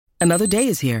Another day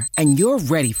is here, and you're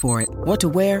ready for it. What to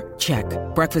wear? Check.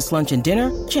 Breakfast, lunch, and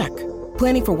dinner? Check.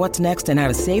 Planning for what's next and how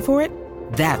to save for it?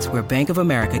 That's where Bank of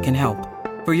America can help.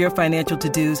 For your financial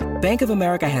to-dos, Bank of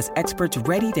America has experts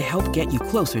ready to help get you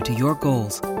closer to your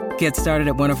goals. Get started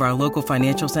at one of our local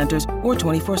financial centers or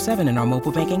 24/7 in our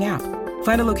mobile banking app.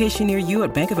 Find a location near you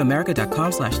at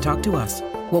bankofamerica.com/talktous.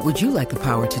 What would you like the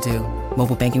power to do?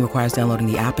 Mobile banking requires downloading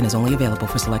the app and is only available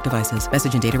for select devices.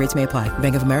 Message and data rates may apply.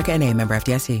 Bank of America N.A., member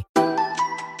FDIC.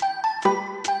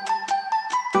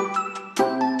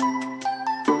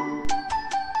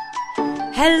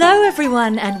 Hello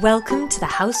everyone and welcome to the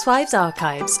Housewives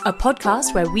Archives, a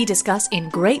podcast where we discuss in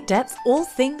great depth all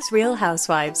things Real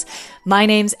Housewives. My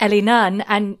name's Ellie Nunn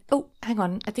and... Oh, hang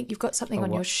on, I think you've got something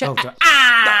on your shirt.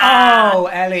 Oh,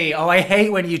 Ellie, I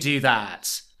hate when you do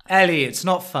that. Ellie, it's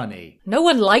not funny. No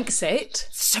one likes it.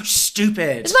 It's so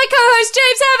stupid. It's my co-host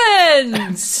James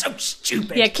Evans. It's so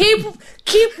stupid. Yeah, keep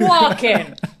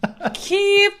walking.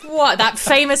 That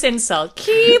famous insult.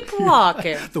 Keep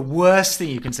walking. The worst thing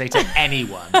you can say to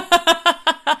anyone.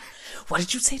 What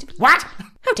did you say to me? What?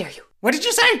 How dare you? What did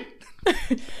you say?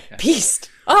 Beast.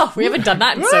 Oh, we haven't done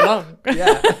that in so long.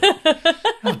 Yeah.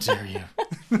 How dare you?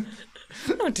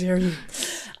 How dare you?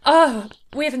 Oh,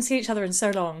 we haven't seen each other in so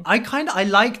long. I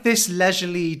like this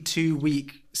leisurely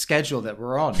 2-week schedule that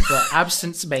we're on, but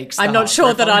absence makes I'm not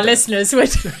sure that our listeners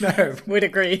would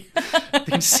agree. They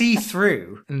can see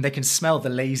through and they can smell the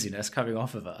laziness coming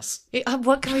off of us.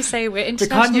 What can we say? We're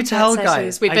international. But can't you tell,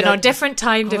 guys? We've been on different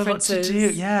time differences. What to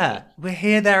do. Yeah, we're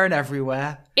here, there, and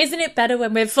everywhere. Isn't it better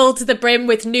when we're full to the brim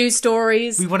with news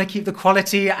stories? We want to keep the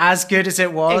quality as good as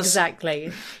it was. Exactly.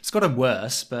 It's gotten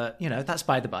worse, but, that's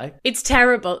by the by. It's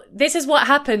terrible. This is what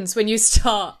happens when you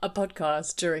start a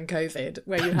podcast during COVID,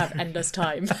 where you have endless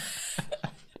time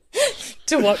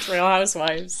to watch Real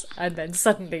Housewives, and then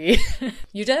suddenly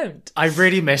you don't. I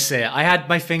really miss it. I had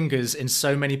my fingers in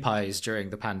so many pies during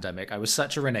the pandemic. I was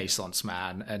such a Renaissance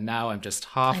man, and now I'm just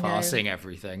half-arsing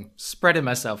everything, spreading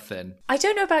myself thin. I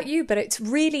don't know about you, but it's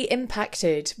really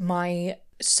impacted my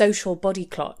social body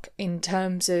clock in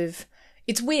terms of...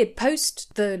 It's weird,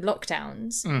 post the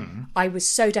lockdowns, I was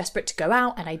so desperate to go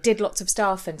out and I did lots of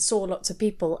stuff and saw lots of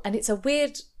people, and it's a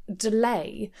weird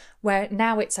delay where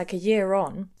now it's like a year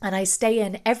on and I stay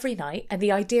in every night, and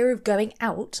the idea of going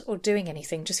out or doing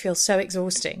anything just feels so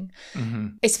exhausting.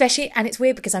 Especially, and it's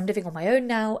weird because I'm living on my own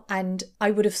now, and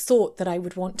I would have thought that I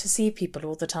would want to see people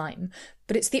all the time,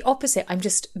 but it's the opposite. I'm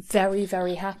just very,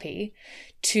 very happy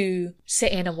to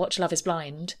sit in and watch Love is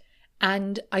Blind,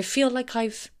 and I feel like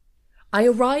I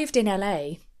arrived in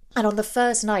LA, and on the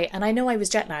first night, and I know I was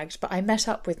jet lagged, but I met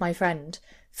up with my friend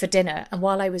for dinner, and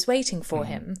while I was waiting for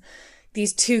him,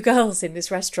 these two girls in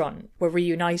this restaurant were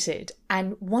reunited,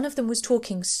 and one of them was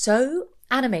talking so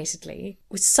animatedly,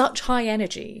 with such high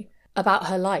energy, about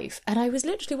her life, and I was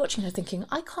literally watching her thinking,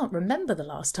 I can't remember the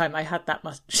last time I had that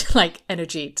much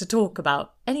energy to talk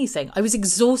about anything. I was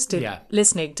exhausted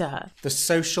listening to her. The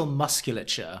social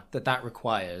musculature that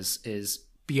requires is...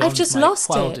 I've just lost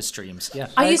wildest it. Dreams. Yeah,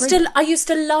 I used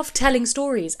to love telling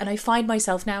stories, and I find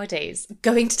myself nowadays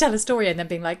going to tell a story and then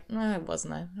being like, no, it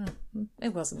wasn't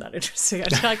that interesting.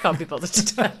 I can't be bothered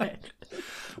to tell it.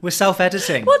 We're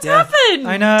self-editing. What's happened?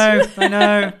 I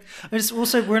know. It's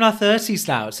also, we're in our 30s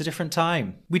now. It's a different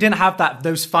time. We didn't have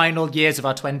those final years of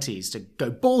our 20s to go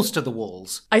balls to the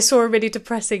walls. I saw a really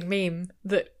depressing meme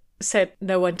that said,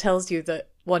 no one tells you that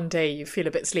one day you feel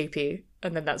a bit sleepy,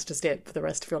 and then that's just it for the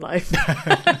rest of your life.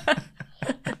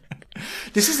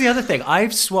 This is the other thing.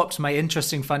 I've swapped my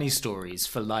interesting, funny stories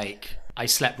for I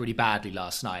slept really badly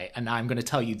last night, and now I'm going to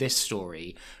tell you this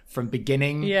story from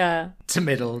beginning to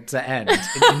middle to end in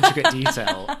intricate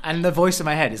detail. And the voice in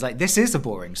my head is like, this is a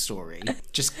boring story.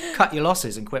 Just cut your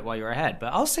losses and quit while you're ahead.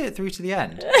 But I'll see it through to the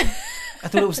end. I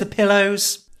thought it was the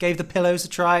pillows. Gave the pillows a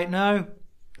try. No.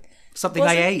 Something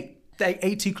I ate. I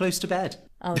ate too close to bed.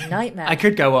 Oh, nightmare. I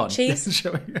could go on. Cheese?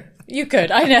 You could,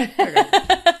 I know.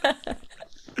 Okay.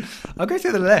 I'll go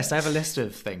through the list. I have a list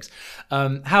of things.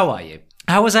 How are you?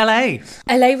 How was LA?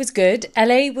 LA was good.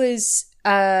 LA was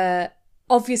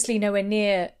obviously nowhere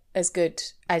near as good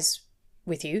as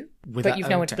with you. But you've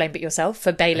no one to blame but yourself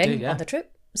for bailing on the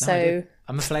trip. So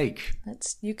I'm a flake.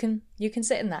 You can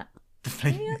sit in that.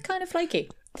 You're kind of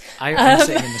flaky. I'm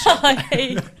sitting in the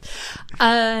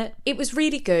shop. It was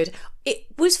really good. It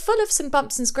was full of some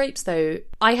bumps and scrapes, though.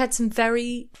 I had some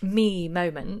very me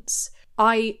moments.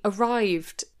 I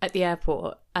arrived at the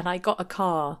airport and I got a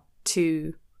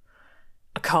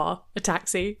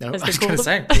taxi. No, I was going to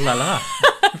say, la la.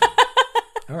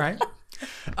 All right.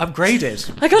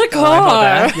 Upgraded. I got a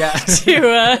car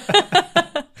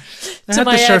to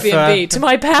my Airbnb, to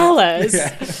my palace,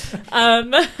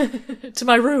 to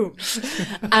my room.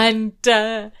 And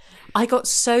I got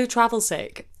so travel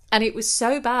sick, and it was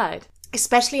so bad,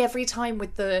 especially every time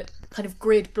with the kind of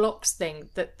grid blocks thing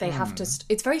that they have to...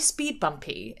 It's very speed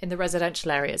bumpy in the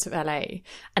residential areas of LA,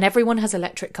 and everyone has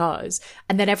electric cars.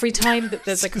 And then every time that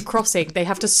there's like a crossing, they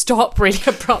have to stop really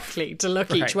abruptly to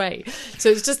look each way. So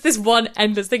it's just this one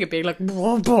endless thing of being like...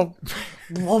 forward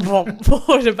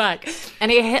and back.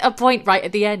 And it hit a point right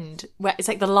at the end where it's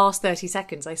like the last 30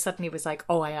 seconds, I suddenly was like,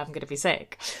 oh, I am going to be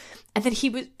sick. And then he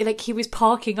was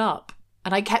parking up.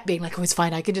 And I kept being like, oh, it's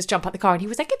fine, I can just jump out the car. And he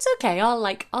was like, it's okay,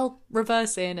 I'll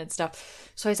reverse in and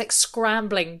stuff. So I was like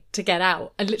scrambling to get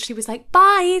out and literally was like,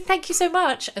 bye, thank you so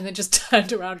much. And then just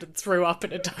turned around and threw up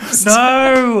in a dumpster.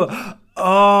 No!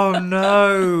 Oh,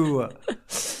 no.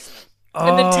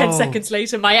 And then 10 seconds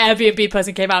later, my Airbnb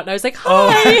person came out and I was like,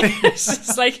 hi! It's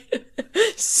just like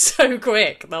so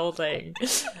quick, the whole thing.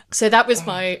 So that was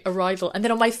my arrival. And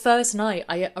then on my first night,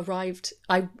 I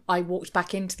walked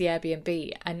back into the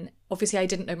Airbnb, and obviously I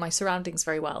didn't know my surroundings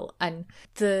very well. And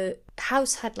the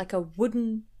house had like a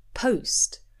wooden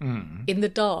post in the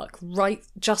dark, right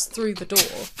just through the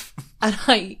door. And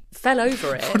I fell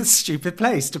over it. What a stupid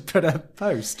place to put a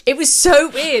post. It was so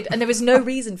weird, and there was no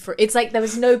reason for it. It's like there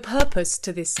was no purpose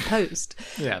to this post,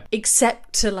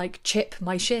 except to like chip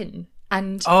my shin.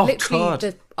 And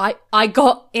literally, I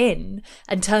got in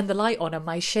and turned the light on, and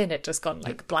my shin had just gone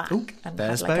like black and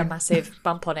had like a massive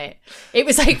bump on it. It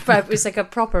was like a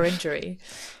proper injury,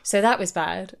 so that was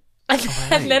bad.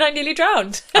 And then I nearly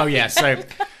drowned. Oh yeah, so.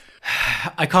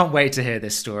 I can't wait to hear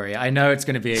this story. I know it's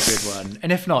going to be a good one.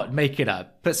 And if not, make it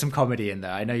up. Put some comedy in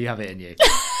there. I know you have it in you.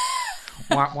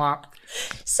 Wah, wah.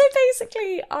 So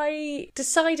basically, I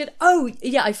decided... Oh,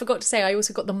 yeah, I forgot to say, I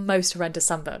also got the most horrendous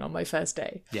sunburn on my first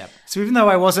day. Yeah. So even though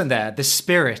I wasn't there, the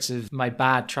spirit of my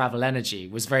bad travel energy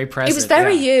was very present. It was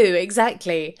very you,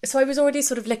 exactly. So I was already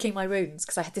sort of licking my wounds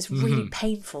because I had this really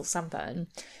painful sunburn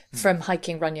from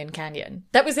hiking Runyon Canyon.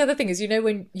 That was the other thing, is, you know,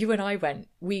 when you and I went,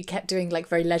 we kept doing like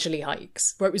very leisurely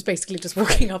hikes where it was basically just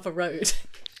walking up a road.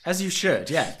 As you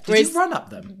should, yeah. Did you run up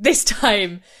them? This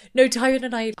time, no, Tyrone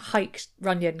and I hiked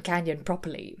Runyon Canyon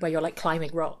properly, where you're like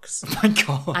climbing rocks. Oh my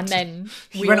God. And then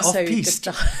we also did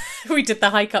the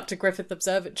hike up to Griffith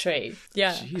Observatory.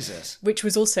 Yeah. Jesus. Which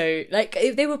was also, like,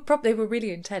 they were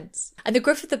really intense. And the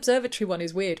Griffith Observatory one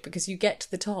is weird because you get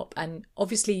to the top, and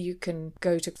obviously you can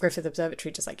go to Griffith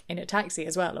Observatory just like in a taxi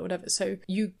as well or whatever. So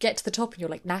you get to the top and you're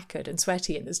like knackered and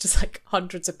sweaty, and there's just like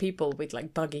hundreds of people with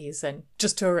like buggies and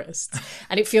just tourists.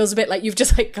 And it feels a bit like you've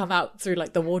just like come out through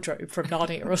like the wardrobe from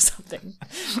Narnia or something,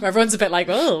 where everyone's a bit like,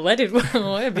 oh, where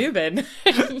have you been?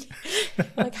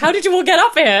 Like, how did you all get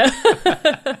up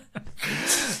here?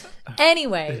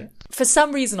 Anyway, for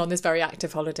some reason on this very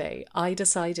active holiday, I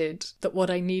decided that what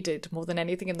I needed more than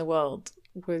anything in the world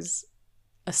was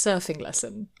a surfing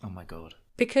lesson. Oh my God.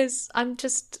 Because I'm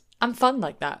fun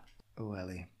like that. Oh,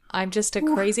 Ellie. I'm just a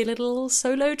crazy little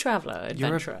solo traveller,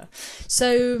 adventurer.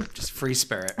 So just free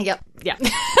spirit. Yep. Yeah.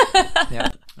 Yeah.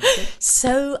 Okay.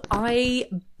 So I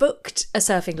booked a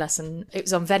surfing lesson. It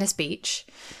was on Venice Beach,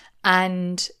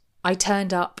 and I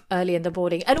turned up early in the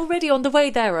morning. And already on the way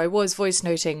there, I was voice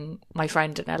noting my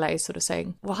friend in LA, sort of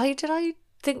saying, "Why did I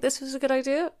think this was a good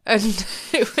idea?" And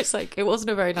it was like, it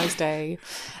wasn't a very nice day,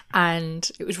 and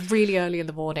it was really early in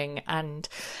the morning, and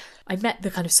I met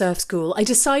the kind of surf school. I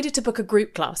decided to book a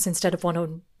group class instead of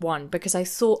one-on-one because I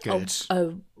thought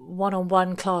a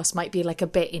one-on-one class might be like a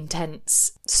bit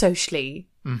intense socially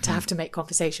to have to make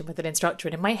conversation with an instructor.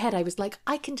 And in my head, I was like,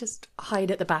 I can just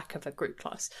hide at the back of a group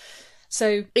class.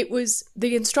 So it was,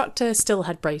 the instructor still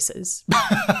had braces.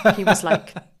 He was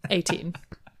like 18.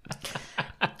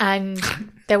 And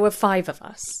there were 5 of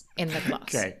us in the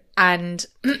class. Okay. And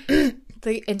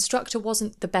the instructor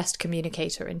wasn't the best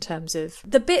communicator in terms of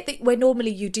the bit that where normally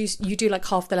you do like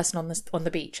half the lesson on the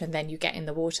beach and then you get in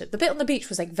the water. The bit on the beach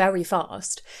was like very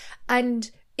fast, and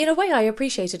in a way I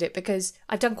appreciated it because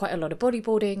I've done quite a lot of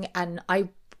bodyboarding and I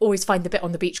always find the bit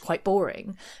on the beach quite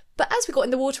boring. But as we got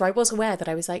in the water, I was aware that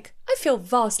I was like, I feel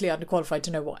vastly underqualified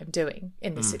to know what I'm doing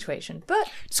in this situation. But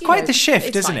it's quite the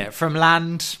shift, isn't it, from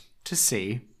land to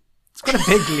sea? It's quite a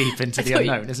big leap into the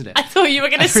unknown, isn't it? I thought you were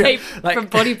going to say like, from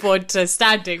bodyboard to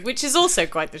standing, which is also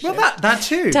quite the shift. Well, that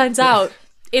too. Turns out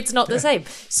it's not the same.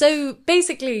 So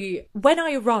basically, when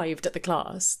I arrived at the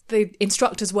class, the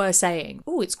instructors were saying,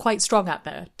 oh, it's quite strong out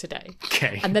there today.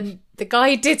 Okay. And then the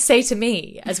guy did say to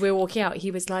me as we were walking out,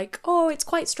 he was like, oh, it's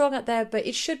quite strong out there, but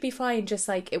it should be fine. Just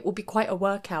like, it will be quite a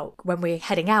workout when we're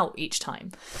heading out each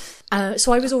time.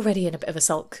 So I was already in a bit of a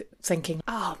sulk thinking,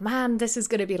 oh man, this is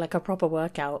going to be like a proper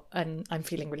workout, and I'm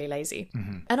feeling really lazy.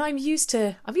 And I'm used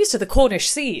to the Cornish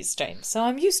seas, James. So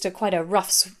I'm used to quite a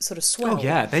rough sort of swell. Oh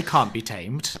yeah, they can't be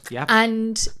tamed. Yeah.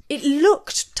 And it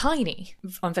looked tiny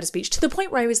on Venice Beach, to the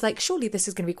point where I was like, surely this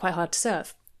is going to be quite hard to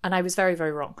surf. And I was very,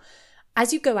 very wrong.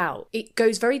 As you go out, it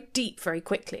goes very deep very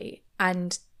quickly,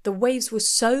 and the waves were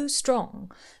so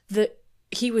strong that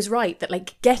he was right that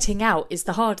like getting out is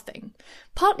the hard thing.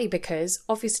 Partly because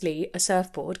obviously a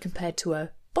surfboard compared to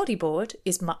a bodyboard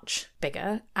is much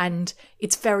bigger, and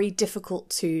it's very difficult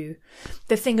to,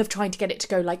 the thing of trying to get it to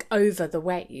go like over the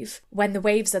wave, when the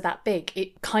waves are that big,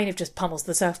 it kind of just pummels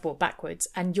the surfboard backwards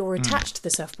and you're attached to the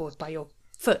surfboard by your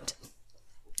foot.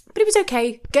 But it was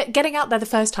okay. Getting out there the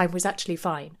first time was actually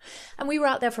fine. And we were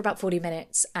out there for about 40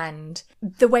 minutes, and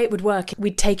the way it would work,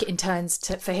 we'd take it in turns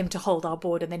for him to hold our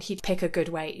board, and then he'd pick a good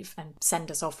wave and send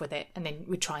us off with it, and then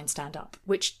we'd try and stand up,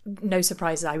 which, no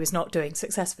surprise, I was not doing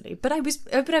successfully. But I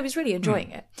was really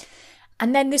enjoying it.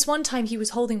 And then this one time he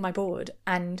was holding my board,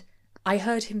 and I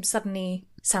heard him suddenly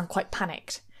sound quite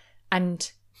panicked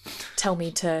and tell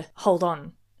me to hold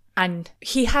on. And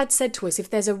he had said to us, if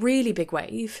there's a really big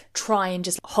wave, try and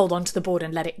just hold on to the board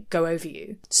and let it go over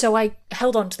you. So I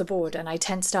held on to the board and I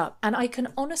tensed up, and I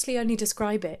can honestly only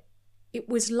describe it. It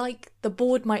was like the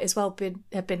board might as well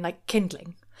have been like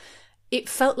kindling. It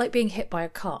felt like being hit by a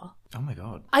car. Oh my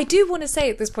God. I do want to say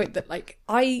at this point that like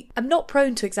I am not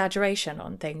prone to exaggeration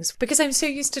on things because I'm so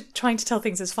used to trying to tell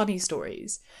things as funny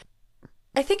stories.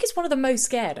 I think it's one of the most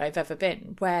scared I've ever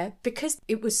been, where because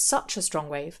it was such a strong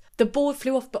wave, the board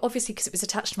flew off, but obviously because it was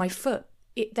attached to my foot,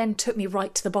 it then took me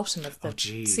right to the bottom of the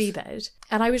seabed.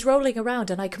 And I was rolling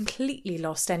around and I completely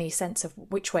lost any sense of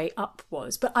which way up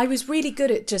was. But I was really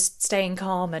good at just staying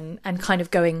calm and kind of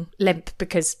going limp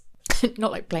because,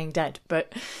 not like playing dead,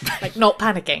 but like not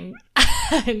panicking.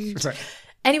 And right.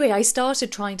 Anyway, I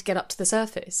started trying to get up to the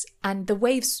surface, and the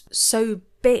wave's so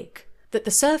big that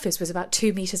the surface was about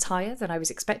 2 meters higher than I was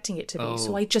expecting it to be.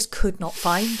 So I just could not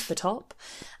find the top.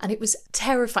 And it was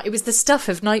terrifying. It was the stuff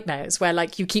of nightmares where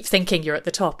like you keep thinking you're at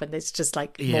the top and there's just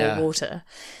like more water.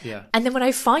 Yeah. And then when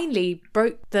I finally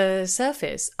broke the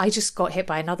surface, I just got hit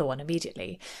by another one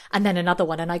immediately. And then another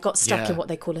one. And I got stuck in what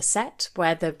they call a set,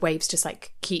 where the waves just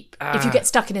like keep... If you get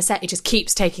stuck in a set, it just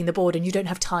keeps taking the board and you don't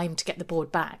have time to get the board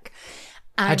back.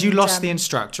 And, had you lost the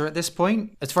instructor at this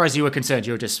point? As far as you were concerned,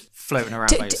 you were just floating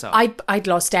around by yourself. I'd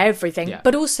lost everything,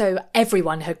 but also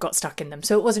everyone had got stuck in them.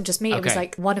 So it wasn't just me. Okay. It was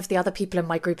like one of the other people in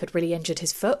my group had really injured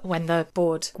his foot when the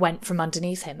board went from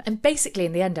underneath him. And basically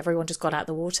in the end, everyone just got out of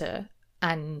the water,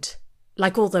 and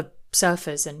like all the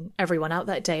surfers and everyone out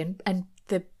that day, and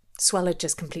the swell had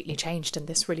just completely changed, and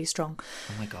this really strong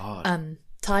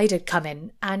tide had come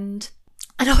in. And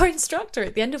our instructor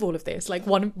at the end of all of this, like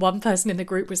one person in the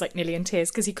group was like nearly in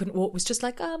tears because he couldn't walk, was just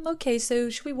like, okay,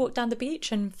 so should we walk down the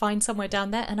beach and find somewhere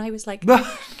down there? And I was like, no,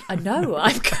 I'm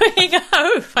going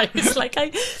home. I was like,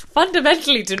 I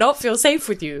fundamentally do not feel safe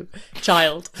with you,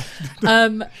 child.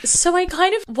 So I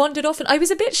kind of wandered off, and I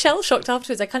was a bit shell-shocked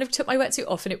afterwards. I kind of took my wetsuit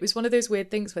off, and it was one of those weird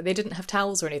things where they didn't have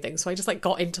towels or anything. So I just like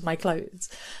got into my clothes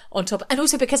on top. And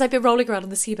also because I've been rolling around on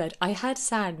the seabed, I had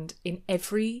sand in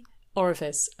every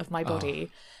orifice of my body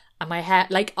and my hair,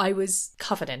 like I was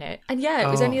covered in it. And yeah,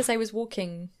 it was only as I was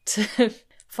walking to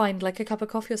find like a cup of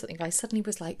coffee or something, I suddenly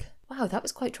was like, wow, that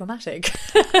was quite traumatic.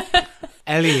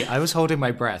 Ellie, I was holding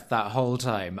my breath that whole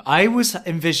time. I was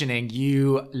envisioning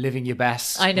you living your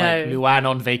best, I know, like Luann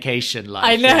on vacation life.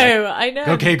 I know.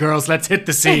 Okay, girls, let's hit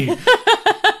the sea.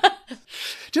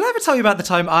 Did I ever tell you about the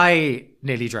time I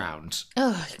nearly drowned?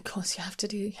 Oh, of course you have to.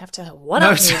 What a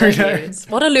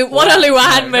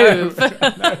Luann move.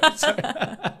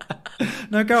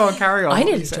 No, go on, carry on. I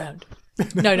nearly drowned.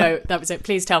 No, that was it.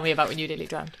 Please tell me about when you nearly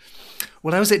drowned.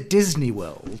 Well, I was at Disney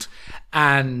World,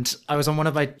 and I was on one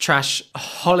of my trash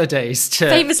holidays to...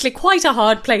 Famously quite a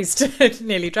hard place to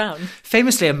nearly drown.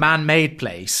 Famously a man-made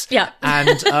place. Yeah.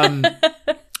 And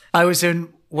I was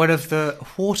in one of the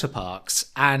water parks,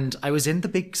 and I was in the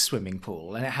big swimming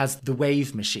pool, and it has the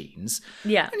wave machines.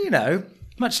 Yeah. And, you know,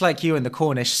 much like you in the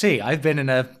Cornish Sea, I've been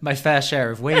in my fair share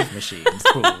of wave machines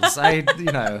pools.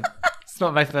 It's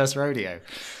not my first rodeo.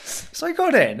 So I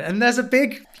got in, and there's a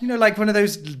big, like one of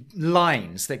those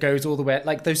lines that goes all the way,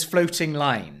 like those floating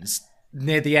lines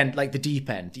near the end, like the deep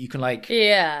end, that you can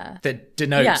that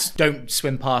denotes don't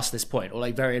swim past this point, or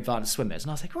like very advanced swimmers.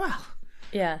 And I was like, well,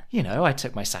 Yeah. You know, I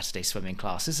took my Saturday swimming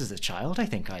classes as a child. I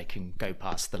think I can go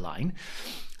past the line.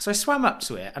 So I swam up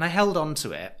to it and I held on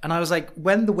to it. And I was like,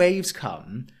 when the waves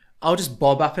come, I'll just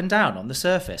bob up and down on the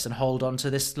surface and hold on to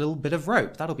this little bit of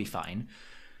rope. That'll be fine.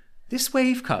 This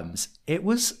wave comes. It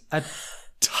was a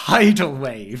tidal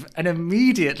wave. And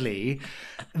immediately,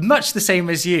 much the same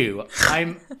as you,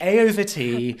 I'm A over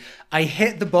T. I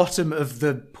hit the bottom of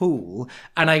the pool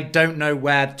and I don't know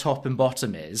where the top and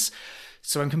bottom is.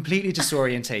 So I'm completely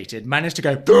disorientated, managed to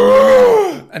go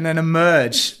and then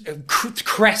emerge,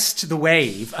 crest the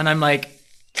wave. And I'm like,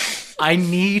 I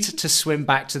need to swim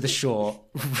back to the shore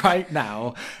right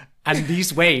now. And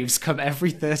these waves come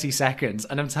every 30 seconds.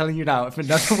 And I'm telling you now, if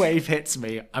another wave hits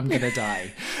me, I'm going to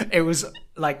die. It was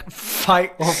like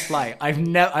fight or flight.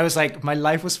 I was like, my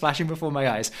life was flashing before my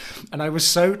eyes. And I was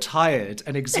so tired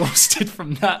and exhausted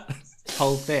from that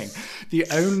whole thing. The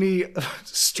only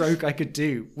stroke I could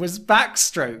do was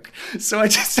backstroke. So I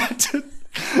just had to,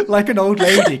 like an old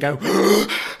lady, go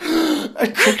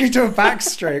and quickly do a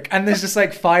backstroke. And there's just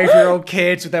like 5-year-old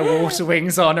kids with their water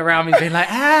wings on around me being like,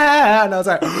 ah, and I was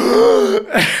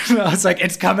like,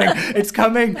 it's coming. And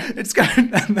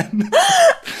then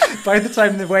by the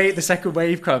time the second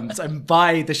wave comes, I'm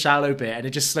by the shallow bit and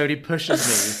it just slowly pushes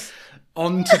me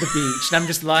onto the beach, and I'm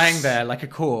just lying there like a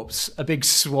corpse, a big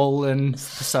swollen,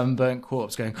 sunburnt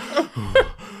corpse going,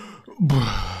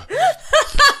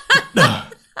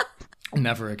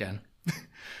 never again.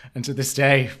 And to this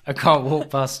day, I can't walk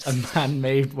past a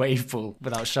man-made wave pool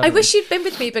without shuddering. I wish you'd been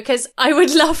with me because I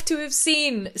would love to have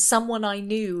seen someone I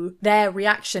knew, their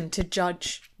reaction to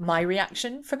judge my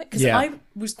reaction from it. Because I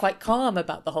was quite calm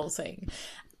about the whole thing.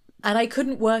 And I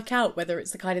couldn't work out whether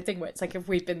it's the kind of thing where it's like, if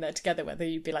we'd been there together, whether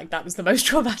you'd be like, that was the most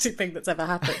traumatic thing that's ever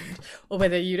happened. Or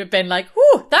whether you'd have been like,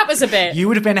 whoo, that was a bit. You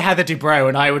would have been Heather Dubrow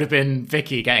and I would have been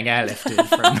Vicky getting airlifted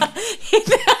from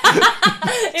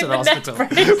to the hospital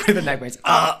with a neck brace.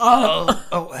 Hello.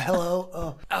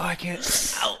 I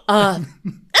can't.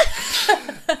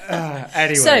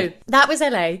 Anyway. So that was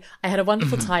LA. I had a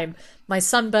wonderful time. My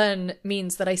sunburn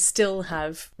means that I still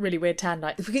have really weird tan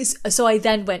lines. So I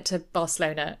then went to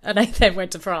Barcelona and I then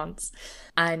went to France.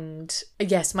 And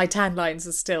yes, my tan lines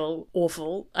are still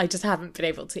awful. I just haven't been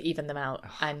able to even them out.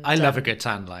 And I love a good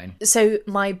tan line. So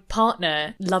my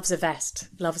partner loves a vest,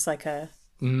 loves like a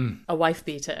wife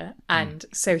beater. And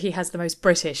so he has the most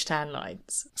British tan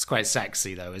lines. It's quite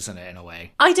sexy though, isn't it, in a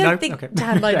way? I don't think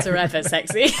tan lines are ever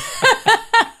sexy.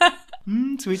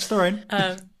 To each their own.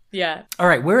 Yeah. All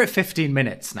right, we're at 15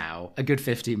 minutes now. A good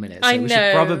 15 minutes. So we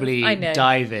should probably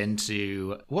dive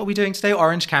into what are we doing today?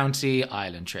 Orange County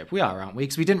Island trip. We are, aren't we?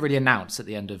 Because we didn't really announce at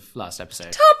the end of last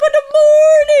episode. Top of the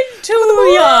morning to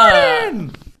ya!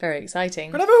 Very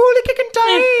exciting. Gonna have a holy kicking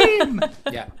time!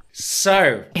 Yeah.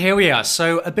 So, here we are.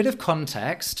 So, a bit of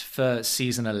context for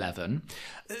season 11.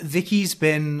 Vicky's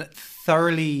been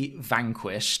thoroughly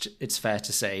vanquished, it's fair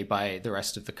to say, by the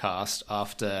rest of the cast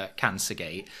after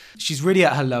Cancergate. She's really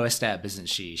at her lowest ebb, isn't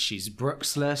she? She's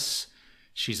Brooksless.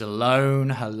 She's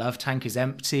alone. Her love tank is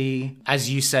empty.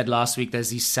 As you said last week, there's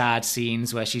these sad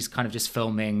scenes where she's kind of just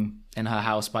filming in her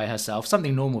house by herself.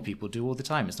 Something normal people do all the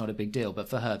time. It's not a big deal. But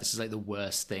for her, this is like the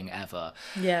worst thing ever.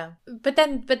 Yeah. But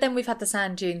then we've had the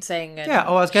sand dune thing. And yeah,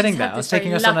 I was getting there. I was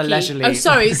taking us on a leisurely... Oh,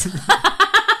 sorry.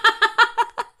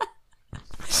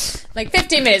 Like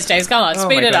 15 minutes, James. Come on,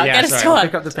 speed it up. Yeah, get us to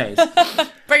pick up the pace.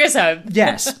 Bring us home.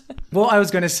 Yes. What I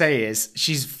was going to say is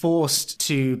she's forced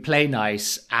to play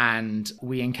nice, and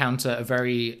we encounter a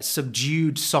very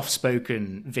subdued,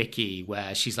 soft-spoken Vicky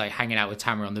where she's like hanging out with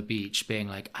Tamara on the beach being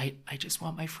like, I just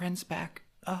want my friends back.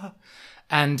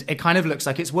 And it kind of looks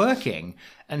like it's working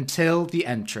until the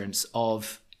entrance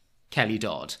of Kelly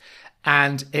Dodd.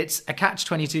 And it's a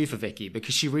catch-22 for Vicky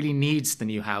because she really needs the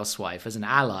new housewife as an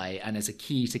ally and as a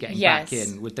key to getting back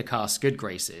in with the cast's good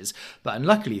graces. But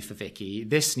unluckily for Vicky,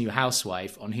 this new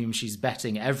housewife on whom she's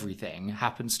betting everything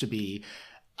happens to be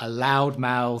a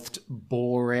loud-mouthed,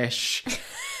 boorish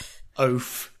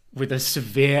oaf with a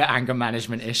severe anger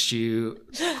management issue,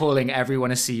 calling everyone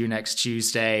to see you next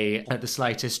Tuesday at the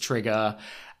slightest trigger.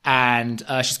 And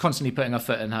she's constantly putting her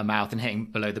foot in her mouth and hitting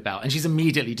below the belt. And she's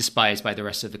immediately despised by the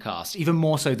rest of the cast, even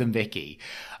more so than Vicky.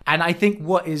 And I think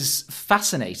what is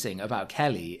fascinating about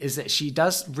Kelly is that she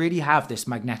does really have this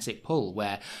magnetic pull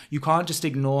where you can't just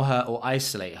ignore her or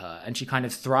isolate her. And she kind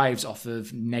of thrives off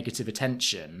of negative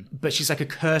attention. But she's like a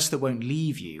curse that won't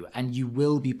leave you. And you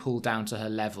will be pulled down to her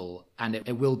level. And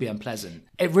it will be unpleasant.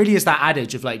 It really is that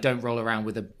adage of like, don't roll around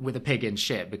with a pig in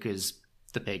shit because...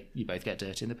 the pig, you both get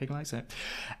dirty and the pig likes it.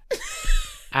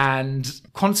 And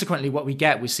consequently, what we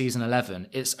get with season 11,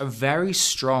 it's a very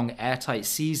strong, airtight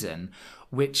season,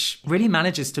 which really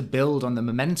manages to build on the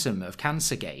momentum of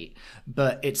Cancergate,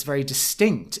 but it's very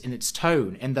distinct in its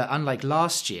tone, in that unlike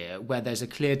last year, where there's a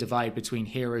clear divide between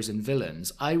heroes and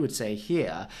villains, I would say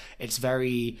here it's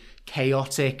very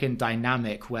chaotic and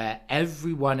dynamic, where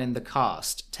everyone in the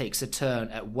cast takes a turn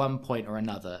at one point or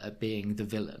another at being the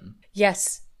villain.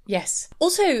 Yes.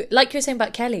 Also, like you were saying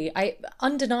about Kelly,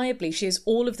 undeniably, she is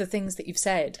all of the things that you've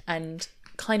said, and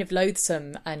kind of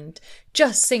loathsome and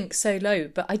just sinks so low,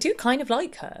 but I do kind of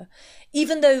like her,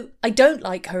 even though I don't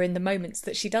like her in the moments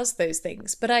that she does those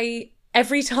things. But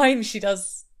every time she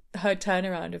does her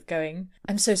turnaround of going,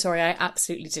 I'm so sorry, I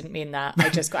absolutely didn't mean that, I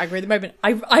just got angry at the moment,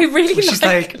 I really she's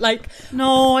like,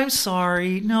 no, I'm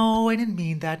sorry, no, I didn't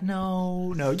mean that,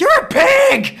 no, you're a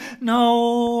pig,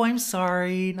 no, I'm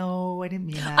sorry, no, I didn't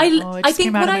mean that. I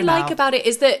think what I like about it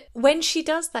is that when she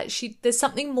does that, there's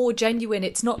something more genuine.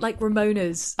 It's not like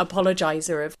Ramona's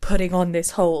apologizer of putting on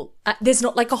this whole, there's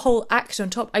not like a whole act on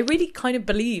top. I really kind of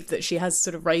believe that she has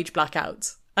sort of rage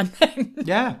blackouts, and then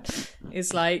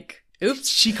it's like, oops.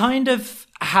 She kind of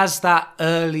has that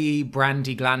early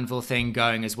Brandy Glanville thing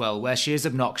going as well, where she is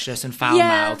obnoxious and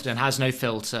foul-mouthed and has no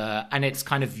filter, and it's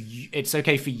kind of, it's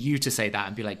okay for you to say that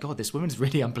and be like, God, this woman's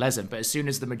really unpleasant, but as soon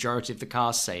as the majority of the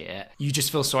cast say it, you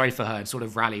just feel sorry for her and sort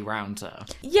of rally round her.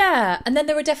 Yeah, and then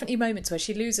there are definitely moments where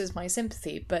she loses my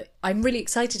sympathy, but I'm really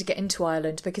excited to get into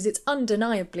Ireland because it's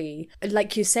undeniably,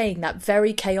 like you're saying, that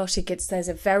very chaotic, there's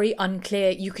a very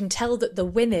unclear, you can tell that the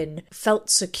women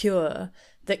felt secure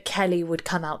that Kelly would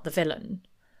come out the villain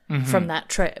from that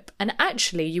trip. And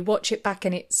actually, you watch it back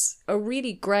and it's a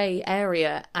really grey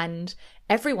area and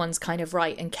everyone's kind of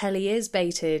right. And Kelly is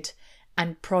baited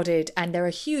and prodded and there are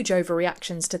huge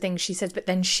overreactions to things she says, but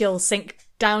then she'll sink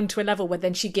down to a level where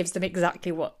then she gives them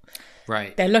exactly what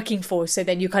they're looking for. So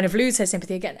then you kind of lose her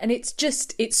sympathy again. And it's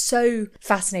so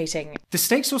fascinating. The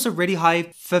stakes are also really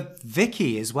high for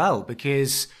Vicky as well,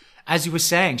 because as you were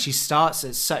saying, she starts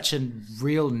as such a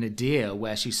real nadir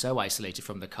where she's so isolated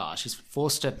from the cast. She's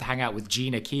forced to hang out with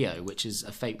Gina Keogh, which is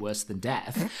a fate worse than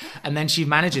death. And then she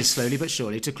manages slowly but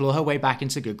surely to claw her way back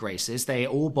into good graces. They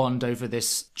all bond over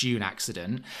this June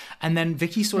accident. And then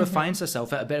Vicky sort of finds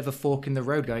herself at a bit of a fork in the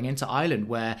road going into Ireland,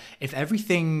 where if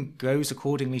everything goes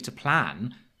accordingly to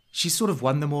plan, she's sort of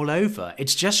won them all over.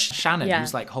 It's just Shannon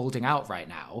who's like holding out right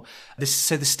now.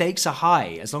 So the stakes are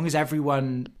high. As long as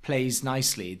everyone plays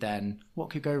nicely, then what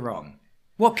could go wrong?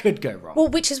 What could go wrong? Well,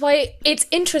 which is why it's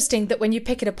interesting that when you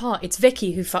pick it apart, it's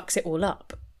Vicky who fucks it all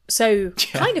up. So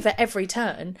kind of at every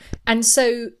turn. And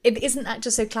so isn't that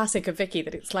just so classic of Vicky,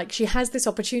 that it's like she has this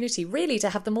opportunity really to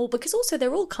have them all, because also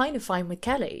they're all kind of fine with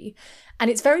Kelly. And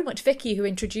it's very much Vicky who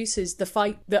introduces the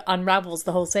fight that unravels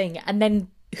the whole thing, and then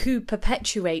who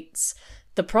perpetuates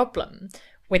the problem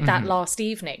with that last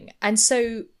evening. And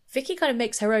so Vicky kind of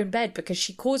makes her own bed because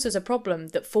she causes a problem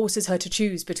that forces her to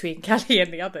choose between Kelly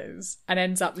and the others and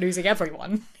ends up losing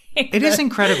everyone. It is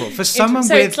incredible for someone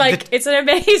so with... it's like, it's an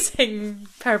amazing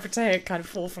peripatetic kind of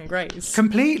fall from grace.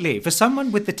 Completely. For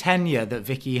someone with the tenure that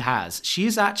Vicky has, she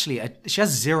has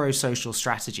zero social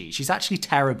strategy. She's actually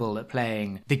terrible at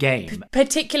playing the game.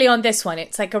 Particularly on this one,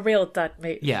 it's like a real dud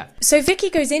move. Yeah. So Vicky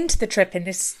goes into the trip in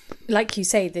this, like you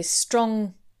say, this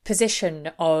strong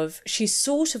position of she's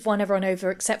sort of won everyone over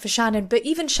except for Shannon, but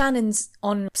even Shannon's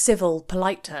on civil,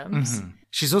 polite terms.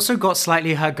 She's also got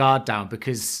slightly her guard down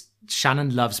because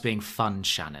Shannon loves being fun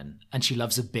Shannon, and she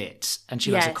loves a bit, and she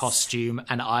loves a costume,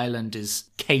 and Ireland is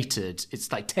catered.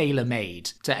 It's like tailor-made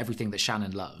to everything that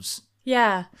Shannon loves.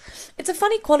 Yeah. It's a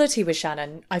funny quality with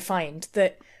Shannon, I find,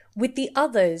 that with the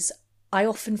others, I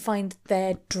often find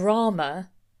their drama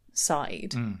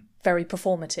side very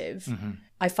performative.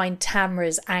 I find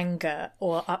Tamra's anger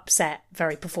or upset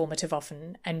very performative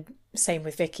often, and same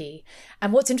with Vicky.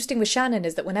 And what's interesting with Shannon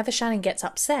is that whenever Shannon gets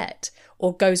upset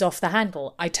or goes off the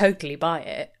handle, I totally buy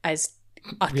it as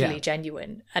utterly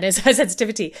genuine and as her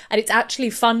sensitivity. And it's actually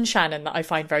fun Shannon that I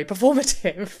find very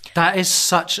performative. That is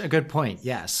such a good point,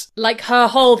 yes. Like her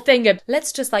whole thing of,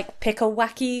 let's just like pick a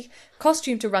wacky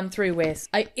costume to run through with.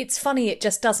 It's funny, it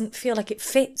just doesn't feel like it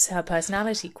fits her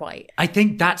personality quite. I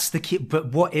think that's the key.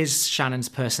 But what is Shannon's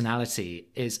personality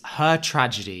is her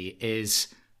tragedy is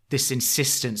this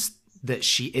insistence that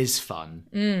she is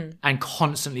fun and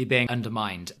constantly being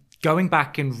undermined. Going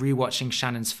back and rewatching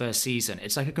Shannon's first season,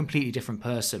 it's like a completely different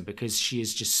person because she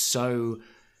is just so...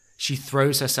 She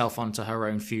throws herself onto her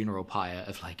own funeral pyre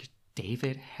of like,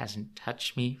 David hasn't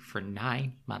touched me for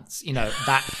 9 months. You know,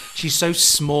 that she's so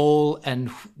small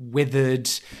and withered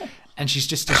and she's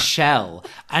just a shell.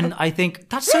 And I think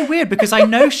that's so weird because I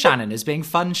know Shannon as being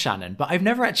fun Shannon, but I've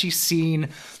never actually seen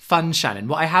fun Shannon.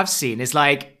 What I have seen is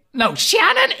like, no,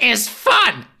 Shannon is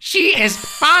fun. She is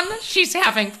fun. She's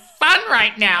having fun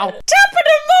right now. Top of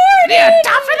the morning! Yeah,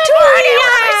 top of the morning.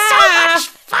 We're having so much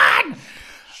fun.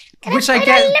 Which I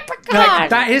get,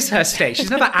 like, that is her state. She's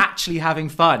never actually having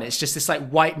fun. It's just this like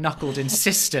white-knuckled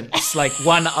insistence, like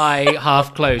one eye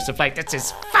half closed of like, this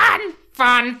is fun,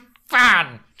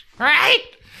 right?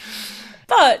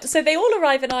 But, so they all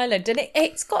arrive in Ireland and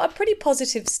it's got a pretty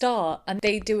positive start and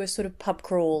they do a sort of pub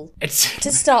crawl to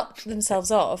start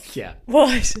themselves off. Yeah.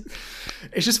 What?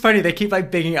 It's just funny, they keep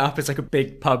like bigging it up as like a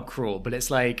big pub crawl, but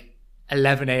it's like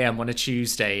 11 a.m. on a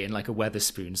Tuesday in like a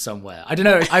Wetherspoon somewhere. I don't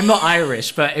know, I'm not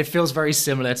Irish, but it feels very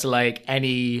similar to like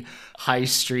any high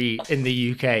street in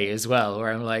the UK as well,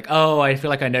 where I'm like, oh, I feel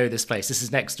like I know this place. This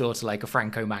is next door to like a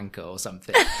Franco Manca or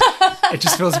something. It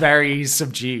just feels very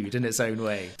subdued in its own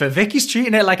way. But Vicky's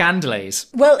treating it like Andalays.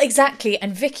 Well, exactly.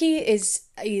 And Vicky is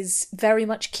very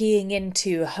much keying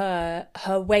into her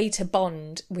way to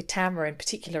bond with Tamara in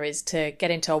particular is to get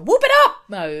into a whoop it up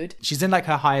mode. She's in like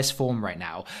her highest form right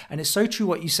now. And it's so true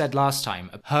what you said last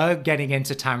time. Her getting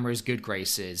into Tamara's good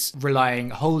graces, relying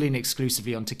wholly and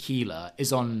exclusively on tequila,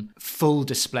 is on full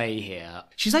display here.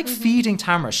 She's like feeding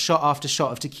Tamara shot after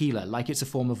shot of tequila like it's a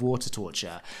form of water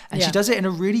torture. And she does it in a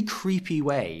really creepy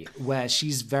way where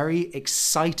she's very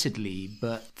excitedly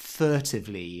but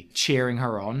furtively cheering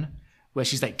her on. Where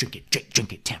she's like, drink it,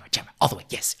 Tamara, all the way,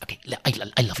 yes, okay,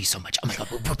 I love you so much, oh my God,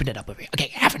 we're whipping it up over here, okay,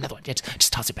 have another one,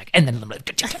 just toss it back, and then I'm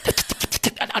like, oh,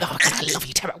 I love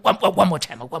you, Tamara, one more,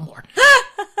 Tamara, one more.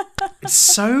 It's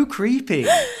so creepy.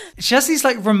 She has these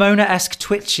like Ramona-esque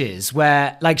twitches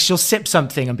where like she'll sip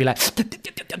something and be like...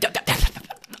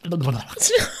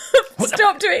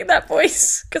 Stop doing that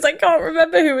voice, because I can't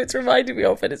remember who it's reminding me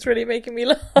of and it's really making me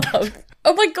laugh.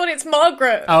 Oh my God, it's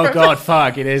Margaret. Oh God,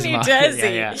 fuck, it is New Margaret. Jersey.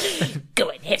 Yeah. Go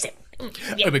on, have some. Oh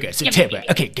my God, so Tamara,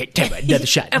 okay, Tamara, another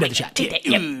shot. We're gonna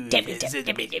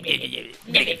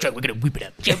whip it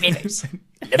up. Love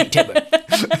you, Tamara.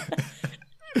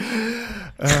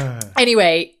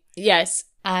 Anyway, yes,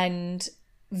 and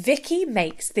Vicky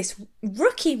makes this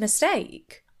rookie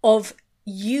mistake of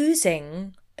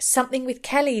using something with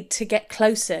Kelly to get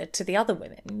closer to the other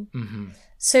women. Mm-hmm.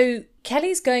 So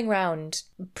Kelly's going around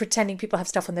pretending people have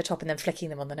stuff on their top and then flicking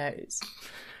them on the nose.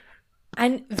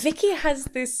 And Vicky has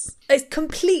this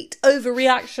complete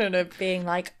overreaction of being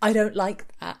like, I don't like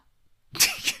that.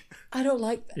 I don't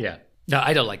like that. Yeah. No,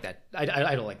 I don't like that.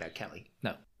 I don't like that, Kelly.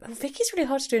 No. Well, Vicky's really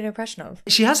hard to do an impression of.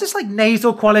 She has this like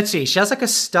nasal quality. She has like a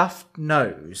stuffed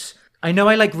nose. I know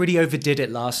I like really overdid it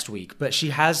last week, but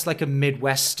she has like a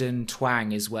Midwestern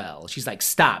twang as well. She's like,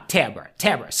 stop, Tamara,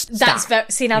 stop.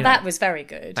 That was very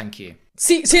good. Thank you.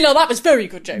 See, now that was very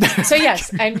good, Joe. So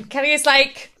yes, and Kelly is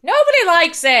like, nobody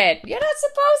likes it. You're not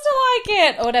supposed to like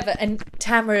it, or whatever. And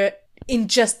Tamara, in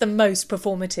just the most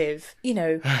performative,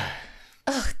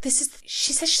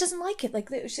 she says she doesn't like it.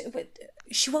 Like,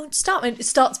 she won't stop, and it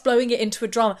starts blowing it into a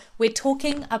drama. We're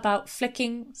talking about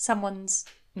flicking someone's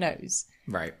nose.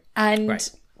 Right. And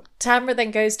Tamara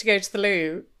then goes to the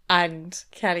loo, and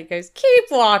Kelly goes, keep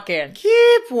walking.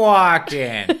 Keep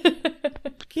walking.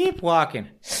 Keep walking.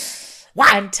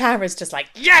 What? And Tamara's just like,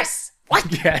 yes! What?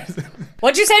 Yes.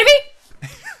 What'd you say to me?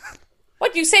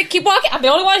 What, you said keep walking? I'm the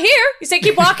only one here. You said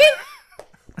keep walking?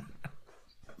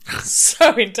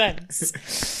 So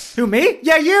intense. Who, me?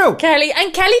 Yeah, you. Kelly.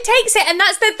 And Kelly takes it. And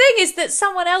that's the thing, is that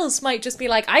someone else might just be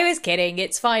like, I was kidding,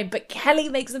 it's fine. But Kelly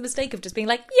makes the mistake of just being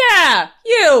like, yeah,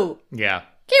 you. Yeah.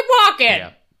 Keep walking.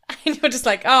 Yeah. And you're just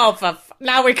like, oh,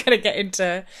 now we're going to get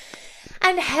into...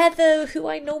 And Heather, who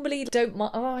I normally don't mind...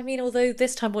 Oh, I mean, although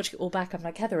this time watching it all back, I'm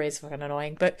like, Heather is fucking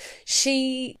annoying. But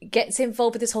she gets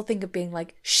involved with this whole thing of being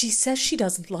like, she says she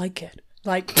doesn't like it.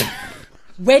 Like...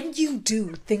 When you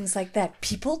do things like that,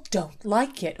 people don't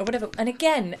like it or whatever. And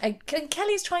again,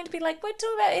 Kelly's trying to be like, we're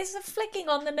talking about it's a flicking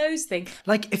on the nose thing.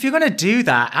 Like, if you're going to do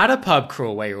that at a pub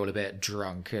crawl where you're all a bit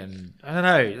drunk and, I don't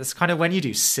know, that's kind of when you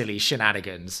do silly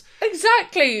shenanigans.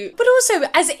 Exactly. But also,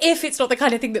 as if it's not the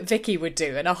kind of thing that Vicky would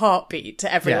do in a heartbeat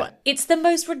to everyone. Yeah. It's the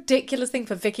most ridiculous thing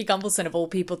for Vicky Gumbelson of all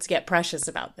people to get precious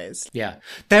about this. Yeah.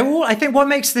 They're all, I think what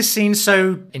makes this scene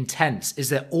so intense is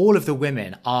that all of the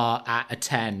women are at a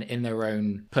 10 in their own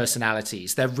own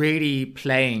personalities. They're really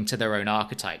playing to their own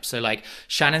archetypes. So like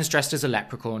Shannon's dressed as a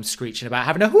leprechaun, screeching about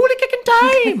having a hooly kicking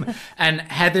time. And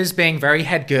Heather's being very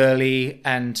head girly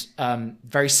and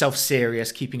very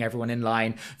self-serious, keeping everyone in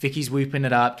line. Vicky's whooping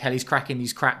it up. Kelly's cracking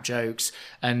these crap jokes.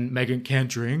 And Megan can't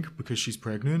drink because she's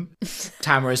pregnant.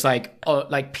 Tamara's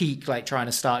like peak, like trying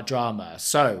to start drama.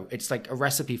 So it's like a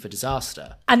recipe for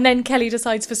disaster. And then Kelly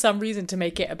decides for some reason to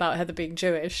make it about Heather being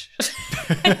Jewish.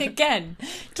 Again,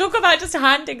 talk about just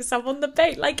handing someone the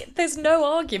bait. Like, there's no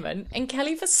argument. And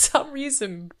Kelly, for some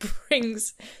reason,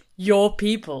 brings your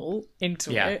people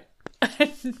into it.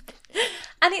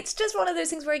 And it's just one of those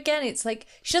things where, again, it's like,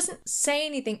 she doesn't say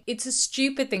anything. It's a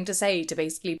stupid thing to say, to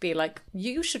basically be like,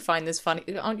 you should find this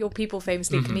funny. Aren't your people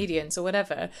famously comedians or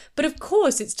whatever? But of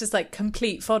course, it's just like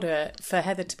complete fodder for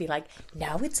Heather to be like,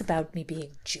 now it's about me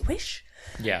being Jewish?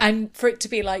 Yeah. And for it to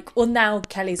be like, well, now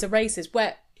Kelly's a racist.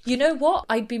 Where, you know what?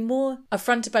 I'd be more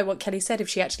affronted by what Kelly said if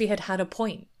she actually had a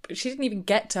point. But she didn't even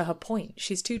get to her point.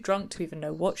 She's too drunk to even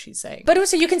know what she's saying. But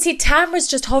also, you can see Tamara's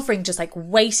just hovering, just like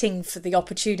waiting for the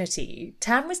opportunity.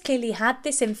 Tamara's clearly had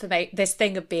this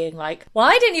thing of being like, well,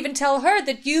 I didn't even tell her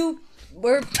that you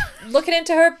were looking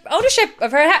into her ownership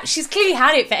of her house. She's clearly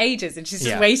had it for ages and she's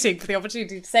just waiting for the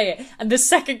opportunity to say it. And the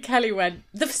second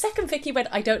Vicky went,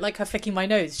 I don't like her flicking my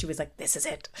nose, she was like, this is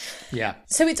it. Yeah.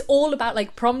 So it's all about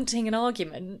like prompting an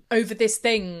argument over this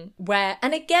thing where,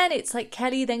 and again, it's like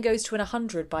Kelly then goes to an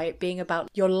 100 by it being about,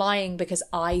 you're lying because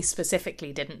I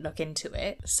specifically didn't look into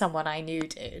it. Someone I knew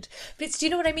did. But it's, do you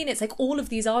know what I mean? It's like all of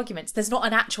these arguments, there's not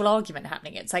an actual argument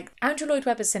happening. It's like Andrew Lloyd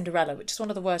Webber's Cinderella, which is one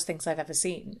of the worst things I've ever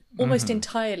seen. Almost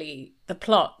entirely the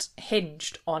plot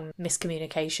hinged on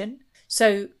miscommunication.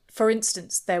 So, for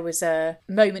instance, there was a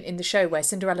moment in the show where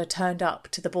Cinderella turned up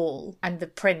to the ball and the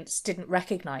prince didn't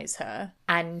recognise her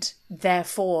and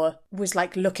therefore was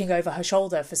like looking over her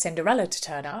shoulder for Cinderella to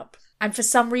turn up. And for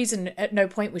some reason, at no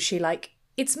point was she like,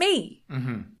 it's me.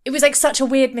 Mm-hmm. It was like such a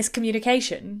weird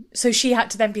miscommunication. So she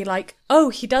had to then be like, oh,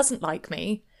 he doesn't like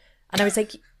me. And I was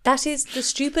like, that is the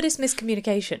stupidest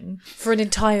miscommunication for an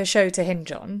entire show to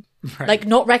hinge on. Right. Like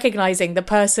not recognising the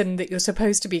person that you're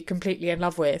supposed to be completely in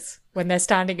love with when they're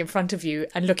standing in front of you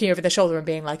and looking over their shoulder and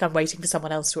being like, I'm waiting for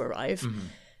someone else to arrive. Mm-hmm.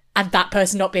 And that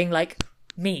person not being like,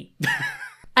 me.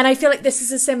 And I feel like this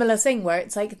is a similar thing where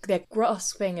it's like they're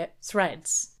grasping at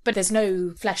threads, but there's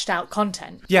no fleshed out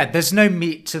content. Yeah, there's no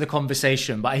meat to the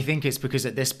conversation, but I think it's because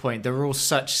at this point they're all